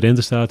geld, want de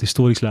rente staat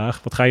historisch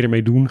laag. Wat ga je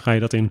ermee doen? Ga je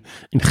dat in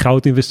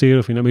goud investeren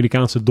of in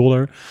Amerikaanse dollar?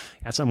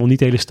 Ja, het zijn allemaal niet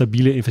hele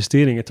stabiele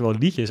investeringen, terwijl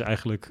liedjes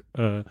eigenlijk...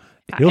 en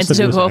het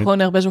is ook wel gewoon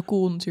echt best wel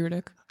cool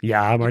natuurlijk.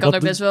 Ja, maar je kan er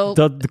best wel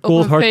de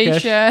cold op een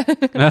feestje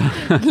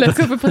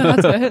leuk over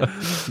praten.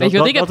 Weet je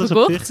wat ik heb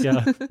gekocht?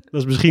 Dat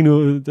is misschien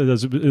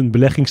een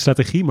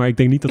beleggingsstrategie, maar ik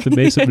denk niet dat de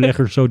meeste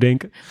beleggers zo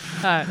denken.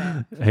 Nee.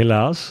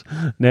 Helaas.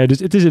 Nee, dus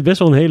het is best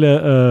wel een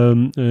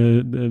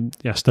hele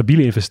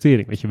stabiele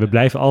investering. Weet je, we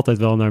blijven altijd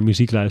wel naar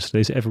muziek luisteren.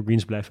 Deze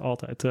evergreens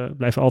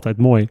blijven altijd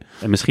mooi.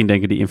 En misschien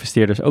denken die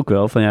investeerders ook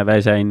wel van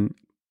wij zijn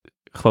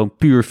gewoon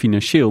puur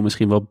financieel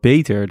misschien wel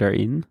beter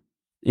daarin,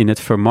 in het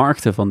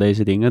vermarkten van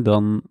deze dingen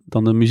dan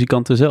de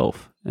muzikanten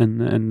zelf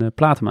en de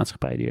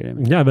platenmaatschappij die er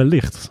hebben. Ja,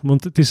 wellicht.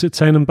 Want het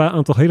zijn een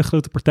aantal hele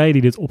grote partijen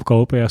die dit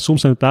opkopen. Ja, soms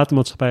zijn het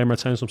platenmaatschappijen, maar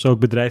het zijn soms ook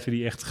bedrijven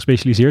die echt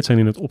gespecialiseerd zijn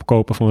in het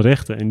opkopen van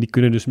rechten. En die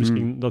kunnen dus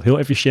misschien dat heel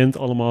efficiënt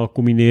allemaal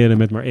combineren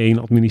met maar één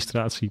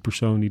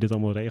administratiepersoon die dit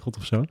allemaal regelt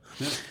of zo.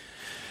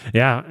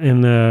 Ja,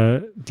 en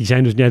die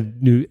zijn dus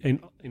nu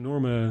een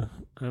enorme...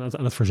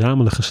 aan het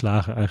verzamelen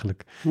geslagen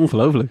eigenlijk.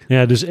 Ongelooflijk.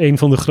 Ja, dus een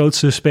van de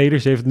grootste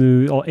spelers heeft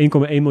nu al 1,1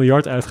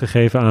 miljard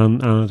uitgegeven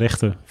aan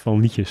rechten van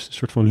liedjes. Een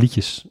soort van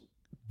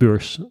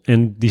liedjesbeurs.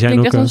 En die zijn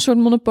ook... echt een soort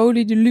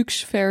Monopoly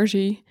Deluxe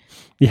versie.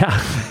 Ja,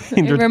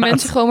 inderdaad. Waar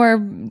mensen gewoon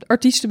maar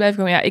artiesten blijven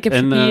komen. Ja, ik heb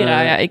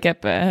Shakira, ik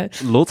heb...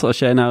 Lot, als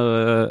jij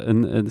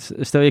nou...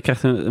 stel je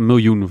krijgt een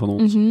miljoen van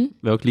ons.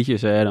 Welk liedje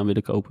zou jij dan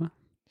willen kopen?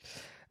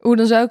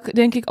 Dan zou ik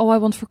denk ik All I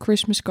Want For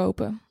Christmas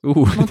kopen.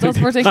 Want dat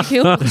wordt denk ik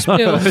heel veel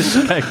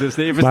gespeeld. Kijk, dus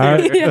de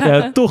investering.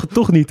 Maar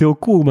toch niet heel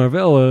cool, maar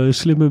wel een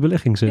slimme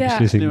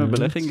beleggingsbeslissing. Slimme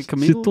belegging,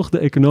 Camille. Zit toch de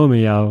econoom in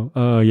jou?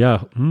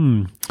 Ja,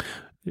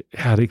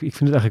 ik vind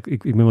het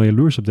eigenlijk... Ik ben wel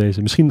jaloers op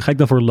deze. Misschien ga ik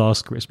dan voor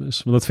Last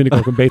Christmas. Want dat vind ik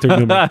ook een beter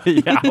nummer.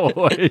 Ja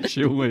hoor,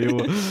 jongen.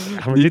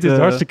 Ja, maar dit is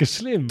hartstikke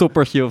slim.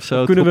 Toppertje of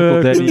zo. Kunnen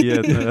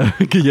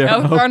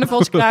we...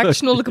 carnavalskraak,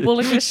 snolleke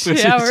bolletjes.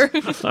 Ja hoor.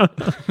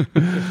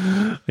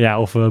 Ja,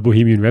 of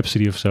Bohemian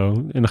Rhapsody of zo.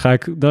 En dan ga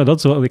ik... dat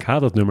is wel, ik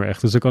haat dat nummer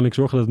echt. Dus dan kan ik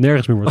zorgen dat het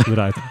nergens meer wordt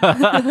gedraaid.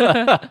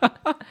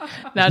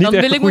 Nou, dan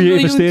wil ik mijn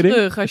miljoen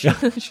terug.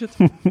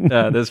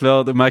 Ja, dat is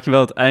wel, dan maak je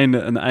wel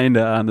een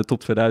einde aan de top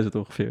 2000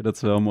 ongeveer. Dat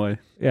is wel mooi.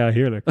 Ja,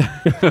 heerlijk.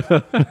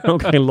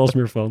 Ook geen last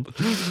meer van.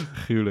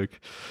 Gruwelijk.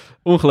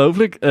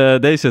 Ongelooflijk.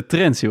 Deze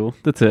trends, joh.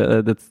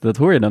 Dat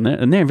hoor je dan,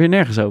 hè? Nee, weer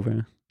nergens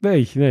over.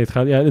 Nee, het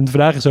gaat. Ja, en de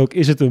vraag is ook,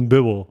 is het een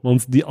bubbel?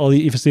 Want al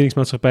die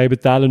investeringsmaatschappijen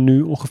betalen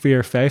nu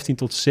ongeveer 15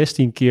 tot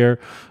 16 keer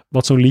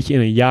wat zo'n liedje in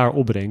een jaar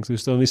opbrengt.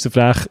 Dus dan is de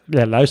vraag,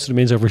 luisteren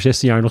mensen over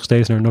 16 jaar nog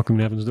steeds naar Knocking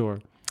on Heaven's Door?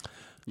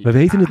 We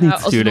weten het niet.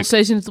 Als het nog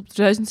steeds in de top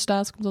 1000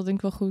 staat, komt dat denk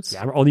ik wel goed.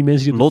 Ja, maar al die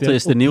mensen die... Lotte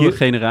is de nieuwe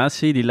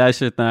generatie. Die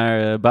luistert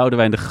naar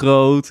Boudewijn de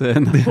Groot.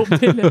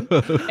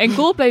 En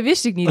Coldplay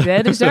wist ik niet,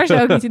 hè? Dus daar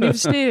zou ik niet in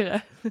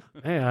investeren.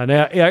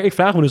 Ik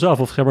vraag me dus af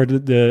of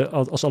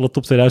als alle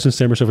top 2000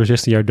 stemmers over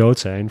 16 jaar dood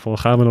zijn,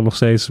 moeten we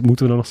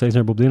dan nog steeds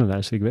naar Bob Dylan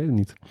luisteren? Ik weet het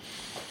niet.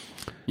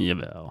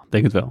 Jawel,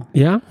 denk het wel.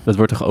 Ja? Dat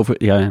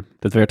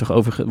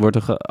wordt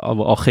toch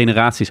al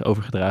generaties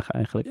overgedragen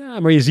eigenlijk. Ja,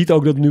 maar je ziet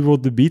ook dat nu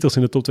bijvoorbeeld de Beatles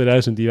in de top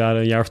 2000, die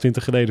waren een jaar of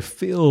 20 geleden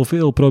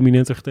veel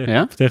prominenter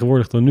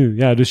vertegenwoordigd dan nu.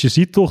 Ja, dus je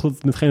ziet toch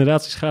dat met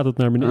generaties gaat het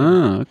naar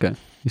beneden. Oké.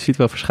 Je ziet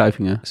wel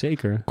verschuivingen.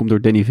 Zeker. Komt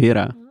door Danny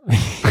Vera.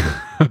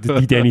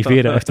 Die Danny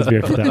Vera heeft het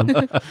weer gedaan.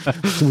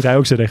 Dus moet hij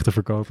ook zijn rechten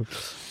verkopen.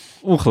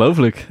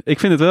 Ongelooflijk. Ik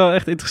vind het wel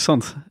echt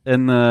interessant.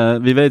 En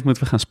wie weet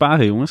moeten we gaan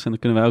sparen, jongens. En dan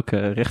kunnen wij ook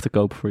rechten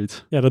kopen voor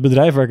iets. Ja, dat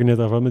bedrijf waar ik het net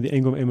over had met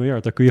die 1,1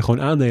 miljard, daar kun je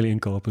gewoon aandelen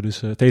inkopen.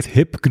 Dus het heet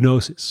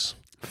Hypnosis.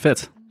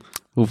 Vet.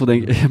 Hoeveel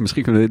denk je? Ja,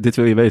 misschien kunnen we dit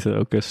wil je weten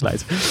ook,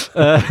 Slijt.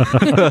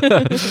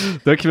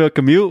 Dankjewel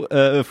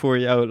Camille voor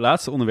jouw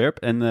laatste onderwerp.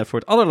 En voor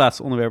het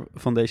allerlaatste onderwerp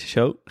van deze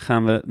show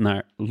gaan we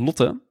naar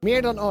Lotte.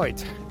 Meer dan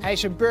ooit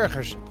eisen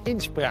burgers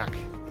inspraak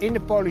in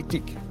de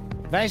politiek.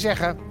 Wij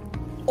zeggen,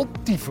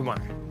 optieven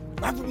maar.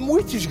 Waar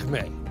bemoeit u zich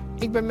mee?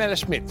 Ik ben Melle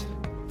Smit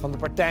van de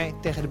Partij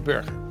tegen de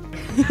Burger.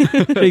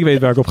 Ik weet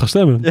waar ik op ga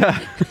stemmen. Ja.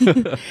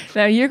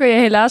 Nou, hier kan je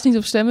helaas niet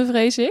op stemmen,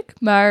 vrees ik.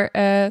 Maar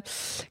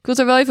ik wil het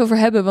er wel even over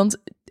hebben. Want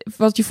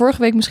wat je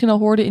vorige week misschien al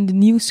hoorde in de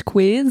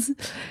nieuwsquiz,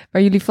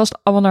 waar jullie vast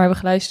allemaal naar hebben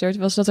geluisterd,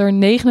 was dat er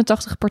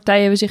 89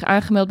 partijen hebben zich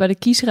aangemeld bij de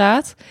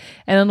kiesraad.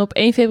 En dan op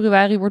 1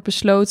 februari wordt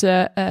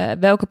besloten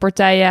welke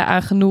partijen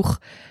aan genoeg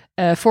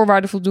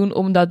voorwaarden voldoen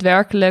om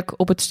daadwerkelijk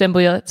op het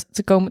stembiljet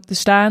te komen te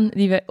staan,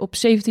 die we op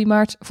 17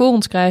 maart voor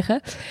ons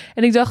krijgen.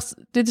 En ik dacht,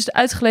 dit is de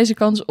uitgelezen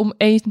kans om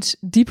eens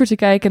dieper te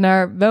kijken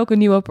naar welke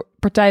nieuwe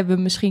partij we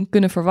misschien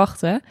kunnen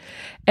verwachten.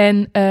 En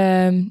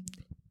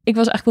ik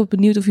was eigenlijk wel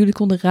benieuwd of jullie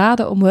konden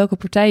raden om welke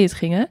partij het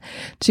ging.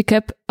 Dus ik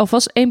heb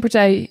alvast één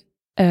partij,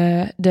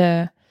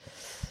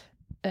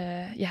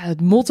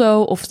 het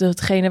motto of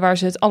hetgene waar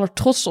ze het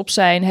allertrotst op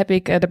zijn, heb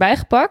ik erbij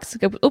gepakt.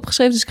 Ik heb het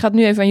opgeschreven, dus ik ga het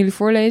nu even aan jullie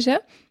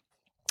voorlezen.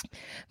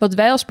 Wat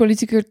wij als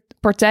politieke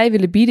partij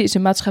willen bieden is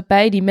een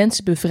maatschappij die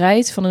mensen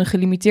bevrijdt van hun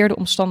gelimiteerde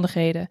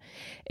omstandigheden.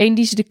 Eén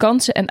die ze de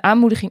kansen en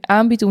aanmoediging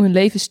aanbiedt om hun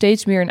leven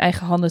steeds meer in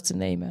eigen handen te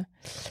nemen.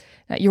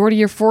 Nou, je hoorde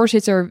hier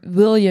voorzitter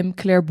William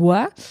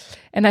Clairbois.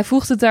 En hij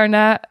voegt het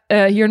daarna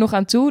hier nog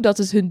aan toe dat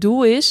het hun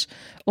doel is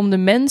om de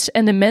mens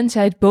en de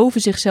mensheid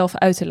boven zichzelf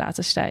uit te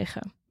laten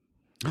stijgen.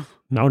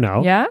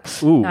 Nou. Ja?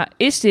 Nou,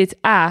 is dit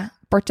A,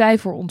 Partij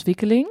voor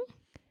Ontwikkeling?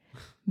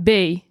 B,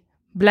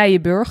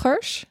 Blije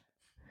Burgers?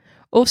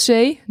 Of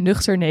C,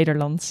 Nuchter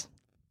Nederland?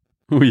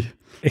 Oei.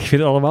 Ik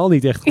vind het allemaal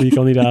niet echt goede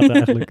kandidaten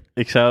eigenlijk.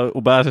 Ik zou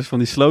op basis van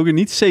die slogan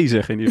niet C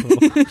zeggen in ieder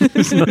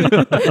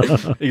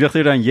geval. Ik dacht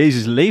eerder aan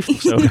Jezus leeft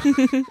of zo.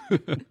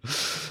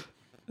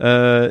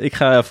 Ik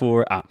ga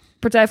voor A.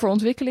 Partij voor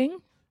Ontwikkeling?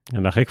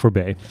 En dan ga ik voor B.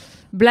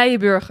 Blije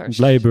Burgers.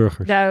 Blije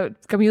Burgers. Nou,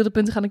 Camille, de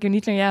punten gaan een keer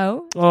niet naar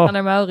jou. Oh. Gaan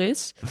naar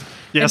Maurits.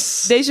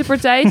 Yes. En deze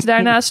partij is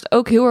daarnaast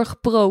ook heel erg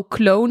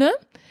pro-klonen.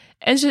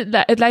 En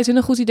het lijkt hun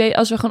een goed idee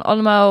als we gewoon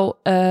allemaal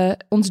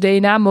ons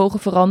DNA mogen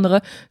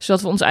veranderen,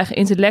 zodat we ons eigen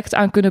intellect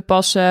aan kunnen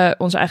passen,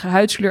 onze eigen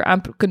huidskleur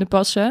aan kunnen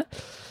passen.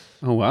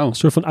 Oh, wow. Een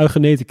soort van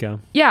eugenetica.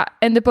 Ja,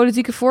 en de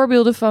politieke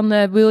voorbeelden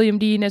van William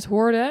die je net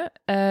hoorde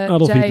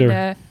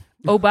zijn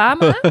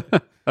Obama,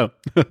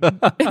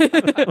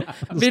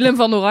 Willem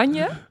van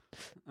Oranje,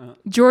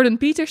 Jordan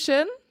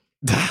Peterson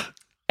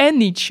en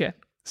Nietzsche.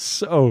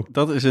 Zo,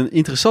 dat is een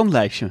interessant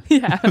lijstje.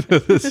 Ja,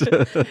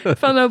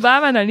 van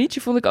Obama naar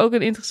Nietzsche vond ik ook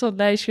een interessant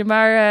lijstje.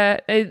 Maar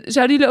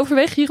zouden jullie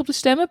overwegen hierop te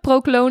stemmen?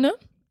 Pro-klonen?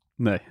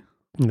 Nee.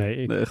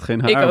 Nee, echt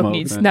geen haar. Ik ook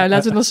niet. Nee. Nou,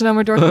 laten we dan snel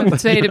maar doorgaan met de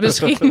tweede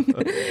misschien.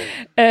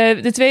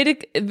 De tweede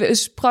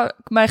sprak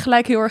mij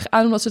gelijk heel erg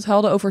aan omdat ze het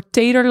hadden over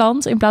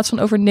Tederland in plaats van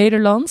over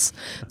Nederland.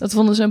 Dat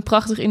vonden ze een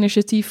prachtig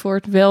initiatief voor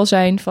het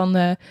welzijn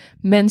van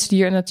mens,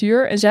 dier en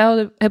natuur. En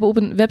zij hebben op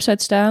een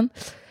website staan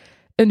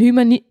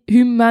een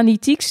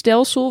humanitiek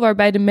stelsel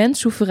waarbij de mens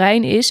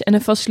soeverein is en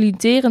een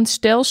faciliterend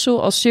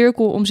stelsel als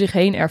cirkel om zich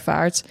heen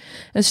ervaart.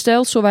 Een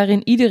stelsel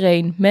waarin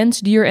iedereen, mens,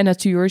 dier en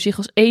natuur, zich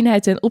als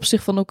eenheid ten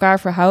opzichte van elkaar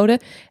verhouden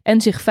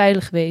en zich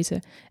veilig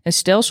weten. Een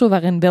stelsel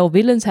waarin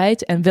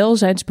welwillendheid en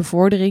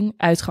welzijnsbevordering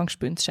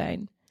uitgangspunt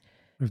zijn.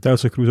 Heeft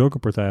Duitse Kroes ook een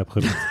partij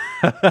opgericht?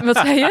 Wat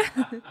zei je?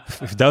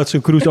 Heeft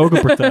Duitse Kroes ook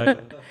een partij?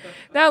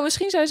 Nou,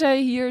 misschien zou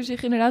zij hier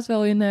zich inderdaad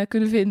wel in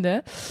kunnen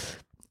vinden.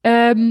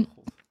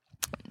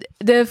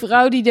 De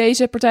vrouw die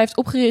deze partij heeft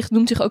opgericht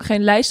noemt zich ook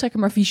geen lijsttrekker,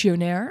 maar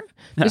visionair.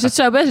 Ja. Dus het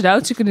zou best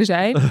Duitse kunnen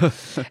zijn.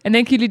 En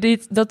denken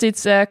jullie dat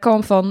dit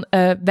kwam van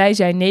Wij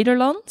zijn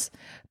Nederland,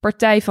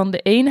 Partij van de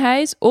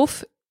Eenheid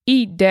of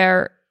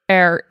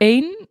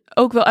IDR1,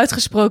 ook wel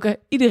uitgesproken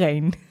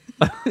iedereen.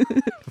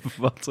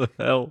 Wat de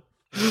hel.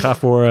 Ga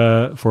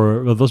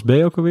voor, wat was B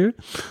ook alweer?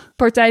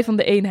 Partij van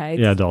de Eenheid.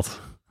 Ja, dat.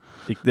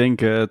 Ik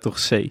denk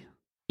toch C.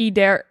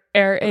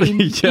 IDR1,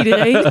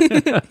 iedereen.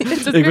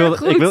 Ik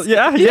wil,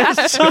 ja,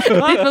 yes.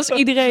 Ja, dit was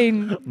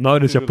iedereen. Nou,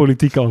 dus jouw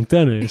politieke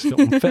antenne is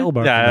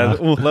onfeilbaar. Ja,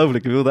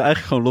 ongelooflijk. Ik wilde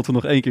eigenlijk gewoon Lotte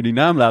nog 1 keer die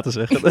naam laten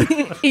zeggen.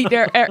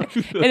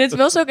 En het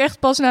was ook echt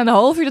pas na een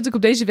half uur dat ik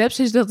op deze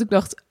website zat, dat ik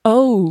dacht,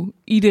 oh,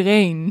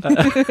 iedereen.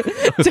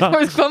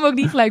 Het kwam ook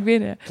niet gelijk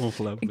binnen.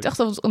 Ongelooflijk. Ik dacht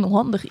dat het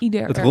onhandig,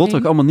 iedereen. Het rolt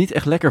ook allemaal niet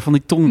echt lekker van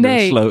die tong,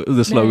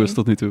 de slogans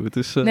tot nu toe. Het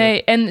is,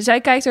 Nee, en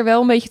zij kijkt er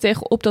wel een beetje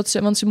tegen op,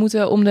 want ze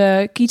moeten om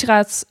de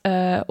kiesraad,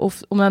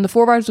 of om aan de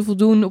voorwaarden te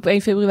voldoen, op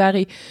 1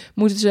 februari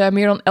moeten ze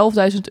meer dan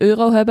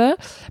 €11.000 hebben.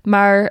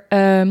 Maar,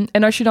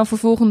 en als je dan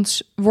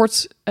vervolgens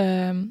wordt,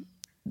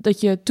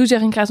 dat je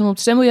toezegging krijgt om op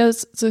het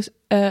stembiljet te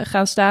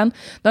gaan staan,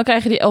 dan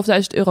krijg je die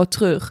 €11.000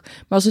 terug.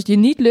 Maar als het je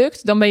niet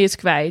lukt, dan ben je het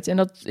kwijt. En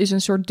dat is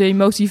een soort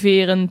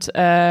demotiverend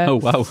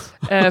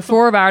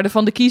voorwaarde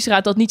van de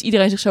kiesraad, dat niet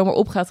iedereen zich zomaar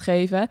op gaat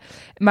geven.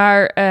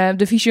 Maar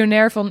de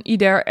visionair van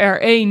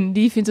IDR1,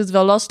 die vindt het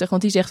wel lastig,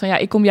 want die zegt van ja,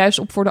 ik kom juist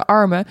op voor de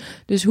armen.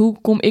 Dus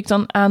hoe kom ik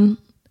dan aan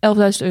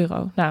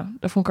 €11.000? Nou,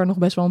 daar vond ik er nog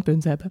best wel een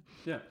punt hebben.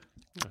 Ja.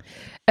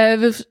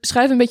 We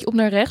schuiven een beetje op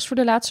naar rechts voor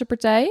de laatste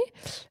partij.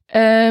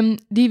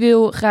 Die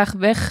wil graag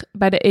weg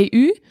bij de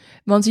EU,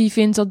 want die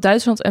vindt dat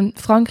Duitsland en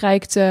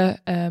Frankrijk te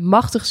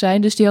machtig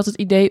zijn. Dus die had het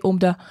idee om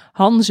de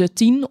Hanse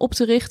 10 op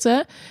te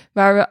richten,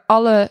 waar we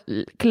alle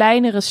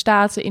kleinere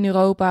staten in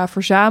Europa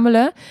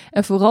verzamelen.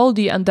 En vooral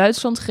die aan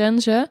Duitsland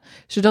grenzen,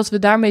 zodat we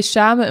daarmee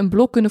samen een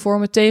blok kunnen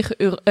vormen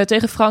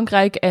tegen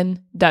Frankrijk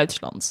en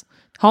Duitsland.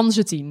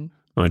 Hanse 10.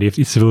 Oh, die heeft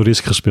iets te veel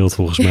risk gespeeld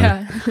volgens mij.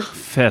 Ja.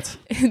 Vet.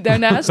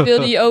 Daarnaast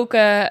wil hij ook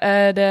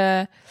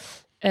de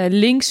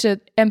linkse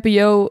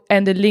NPO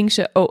en de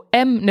linkse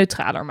OM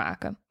neutraler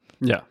maken.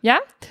 Ja.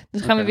 Ja?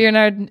 Dus gaan we weer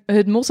naar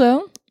het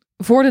motto.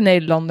 Voor de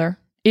Nederlander.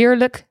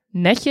 Eerlijk,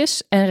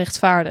 netjes en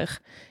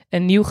rechtvaardig.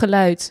 Een nieuw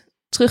geluid.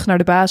 Terug naar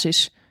de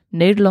basis.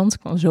 Nederland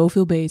kan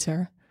zoveel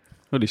beter.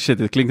 Holy shit,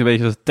 dit klinkt een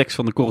beetje als de tekst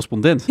van de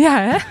correspondent.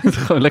 Ja, hè?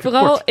 Gewoon lekker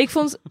Vooral, kort. ik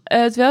vond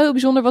het wel heel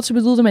bijzonder wat ze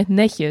bedoelde met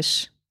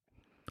netjes.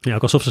 Ja,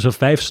 ook alsof ze zo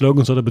 5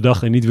 slogans hadden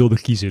bedacht en niet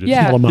wilden kiezen. Dus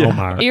allemaal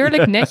maar.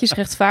 Eerlijk, netjes,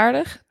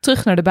 rechtvaardig.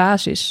 Terug naar de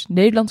basis.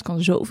 Nederland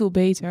kan zoveel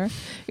beter.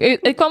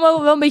 Ik kwam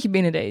wel een beetje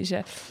binnen deze.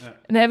 Ja.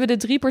 En dan hebben we de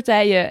 3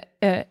 partijen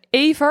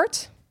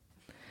Evert,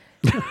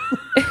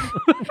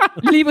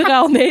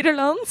 Liberaal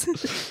Nederland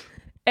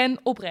en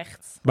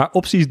Oprecht. Maar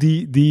opties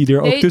die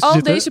er ook tussen zitten?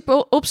 Al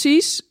deze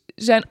opties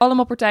zijn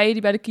allemaal partijen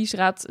die bij de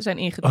kiesraad zijn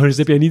ingediend. Oh, dus dat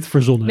heb jij niet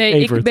verzonnen? Nee,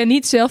 Evert. ik ben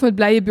niet zelf met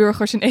blije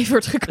burgers in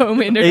Evert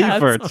gekomen, inderdaad.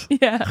 Evert?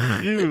 Ja.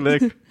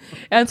 Gruwelijk.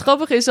 En het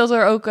grappige is dat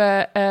er ook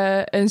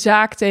een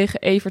zaak tegen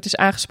Evert is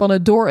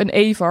aangespannen door een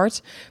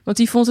Evert. Want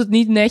die vond het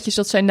niet netjes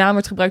dat zijn naam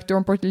werd gebruikt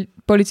door een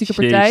politieke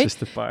partij. Jezus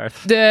de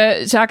paard.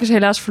 De zaak is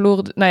helaas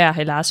verloren. Nou ja,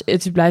 helaas.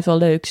 Het blijft wel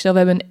leuk. Stel, we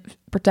hebben een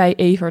partij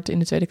Evert in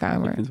de Tweede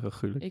Kamer. Ik vind het wel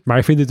gruwelijk. Maar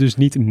ik vind het dus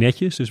niet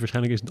netjes, dus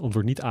waarschijnlijk is het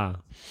antwoord niet A.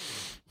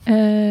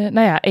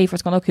 Nou ja,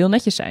 Evert kan ook heel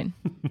netjes zijn.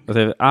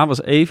 A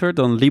was Evert,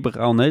 dan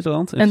Liberaal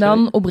Nederland. En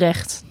dan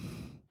Oprecht.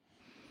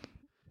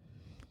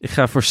 Ik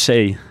ga voor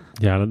C.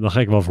 Ja, dan ga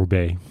ik wel voor B.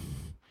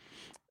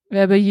 We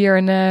hebben hier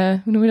een,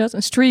 hoe noem je dat?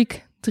 Een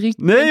streak. 3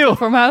 nee joh!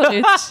 Voor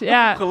Maurits.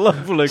 Ja.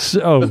 Ongelooflijk.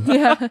 Zo.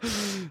 Ja.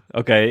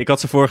 Oké, ik had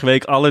ze vorige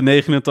week alle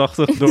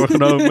 89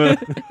 doorgenomen.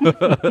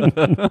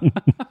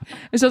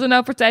 Is dat er nou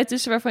een partij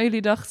tussen waarvan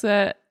jullie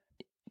dachten...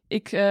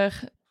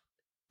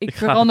 Ik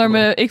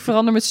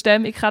verander mijn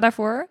stem, ik ga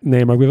daarvoor.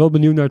 Nee, maar ik ben wel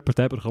benieuwd naar het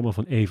partijprogramma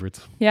van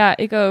Evert. Ja,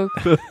 ik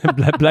ook.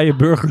 Blije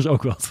burgers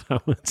ook wel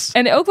trouwens.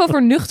 En ook wel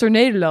voor nuchter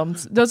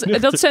Nederland.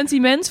 Dat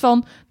sentiment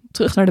van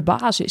terug naar de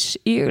basis,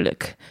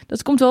 eerlijk.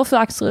 Dat komt wel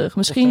vaak terug.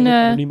 Misschien...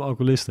 anonieme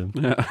alcoholisten.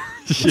 Ja.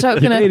 Zou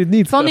ik weet het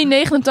niet. Van die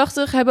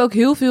 89 hebben ook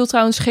heel veel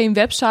trouwens geen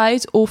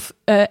website of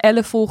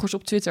 11 volgers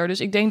op Twitter. Dus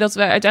ik denk dat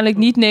we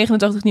uiteindelijk niet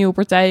 89 nieuwe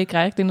partijen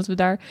krijgen. Ik denk dat we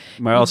daar...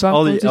 Maar als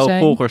al die 11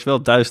 volgers wel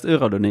 €1.000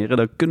 doneren,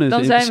 dan kunnen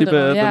ze in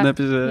principe... Dan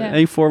hebben ze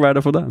 1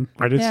 voorwaarde voldaan.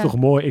 Maar dit is toch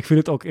mooi? Ik vind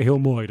het ook heel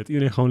mooi dat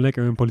iedereen gewoon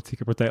lekker een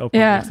politieke partij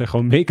opricht en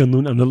gewoon mee kan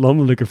doen aan de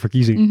landelijke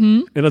verkiezingen.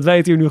 Mm-hmm. En dat wij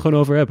het hier nu gewoon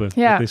over hebben.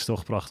 Ja. Dat is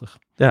toch prachtig.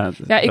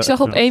 Ja, ik zag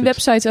op één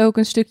website ook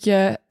een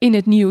stukje in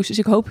het nieuws. Dus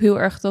ik hoop heel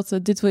erg dat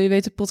Dit Wil Je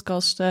Weten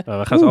podcast we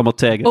gaan ze allemaal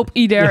taggen. op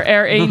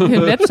IDR1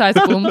 hun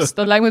website komt.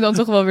 Dat lijkt me dan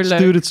toch wel weer leuk.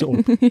 Stuur het ze op.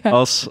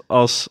 Ja.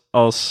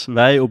 Als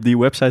wij op die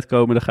website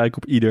komen, dan ga ik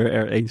op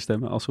IDR1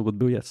 stemmen als we op het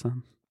biljet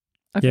staan.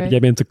 Okay. Jij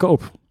bent te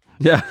koop.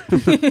 Ja,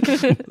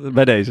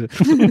 bij deze.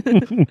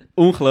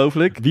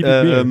 Ongelooflijk.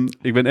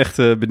 Ik ben echt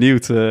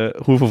benieuwd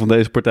hoeveel van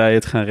deze partijen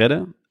het gaan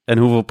redden. En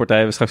hoeveel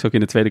partijen we straks ook in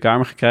de Tweede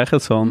Kamer gaan krijgen.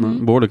 Dat zal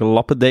een behoorlijke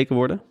lappendeken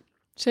worden.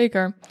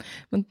 Zeker.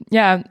 Want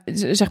ja,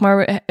 zeg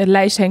maar,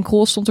 lijst Henk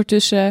Grol stond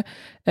ertussen.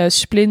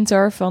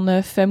 Splinter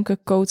van Femke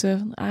Koten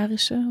van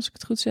Arissen, als ik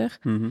het goed zeg.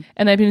 Mm-hmm. En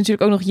dan heb je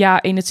natuurlijk ook nog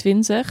Ja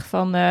 21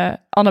 van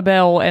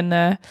Annabel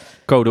en...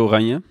 Code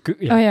Oranje.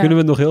 Kunnen we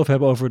het nog heel even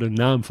hebben over de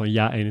naam van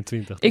Ja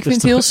 21? Ik vind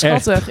het heel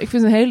schattig. Ik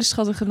vind het een hele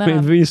schattige naam.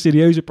 Vind je een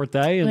serieuze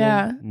partij?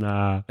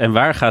 En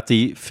waar gaat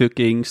die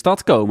fucking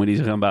stad komen die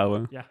ze gaan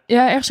bouwen?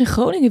 Ja, ergens in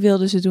Groningen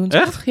wilden ze doen,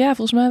 toch? Echt? Ja,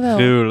 volgens mij wel.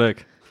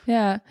 Gruwelijk.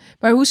 Ja,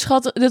 maar hoe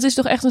schattig... Dat is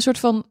toch echt een soort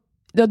van...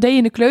 Dat deed je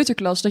in de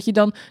kleuterklas. Dat je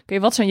dan... Oké,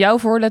 wat zijn jouw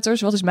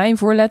voorletters? Wat is mijn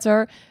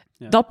voorletter?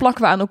 Ja. Dat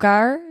plakken we aan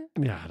elkaar.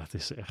 Ja, dat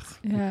is echt...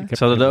 Ja.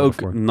 Ze hadden er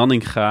ook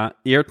Nanninga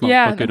Eertman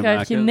van kunnen maken.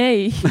 Ja, dan krijg je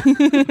nee.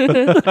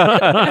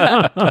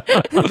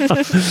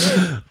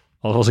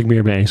 Al was ik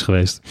meer mee eens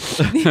geweest.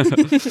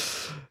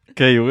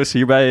 Oké, jongens,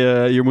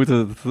 hier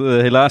moeten we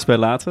het helaas bij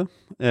laten.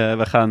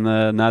 We gaan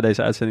na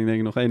deze uitzending denk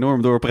ik nog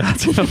enorm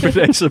doorpraten over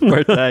deze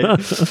partij.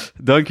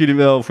 Dank jullie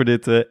wel voor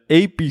dit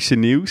epische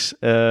nieuws.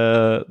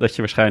 Dat je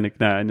waarschijnlijk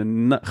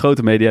in de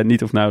grote media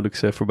niet of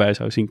nauwelijks voorbij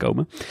zou zien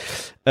komen.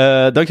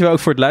 Dankjewel ook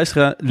voor het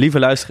luisteren. Lieve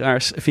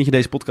luisteraars, vind je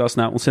deze podcast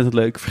nou ontzettend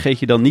leuk? Vergeet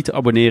je dan niet te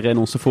abonneren en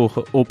ons te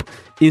volgen op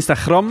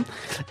Instagram.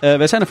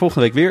 Wij zijn er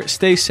volgende week weer.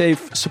 Stay safe,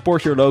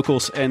 support your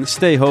locals en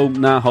stay home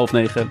na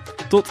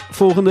 8:30. Tot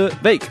volgende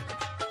week.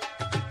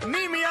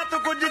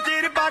 ਕੁਝ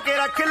ਚਿਰ ਪਾ ਕੇ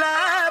ਰੱਖ ਲੈ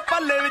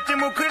ਪੱਲੇ ਵਿੱਚ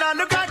ਮੁਖੜਾ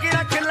ਲੁਕਾ ਕੇ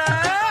ਰੱਖ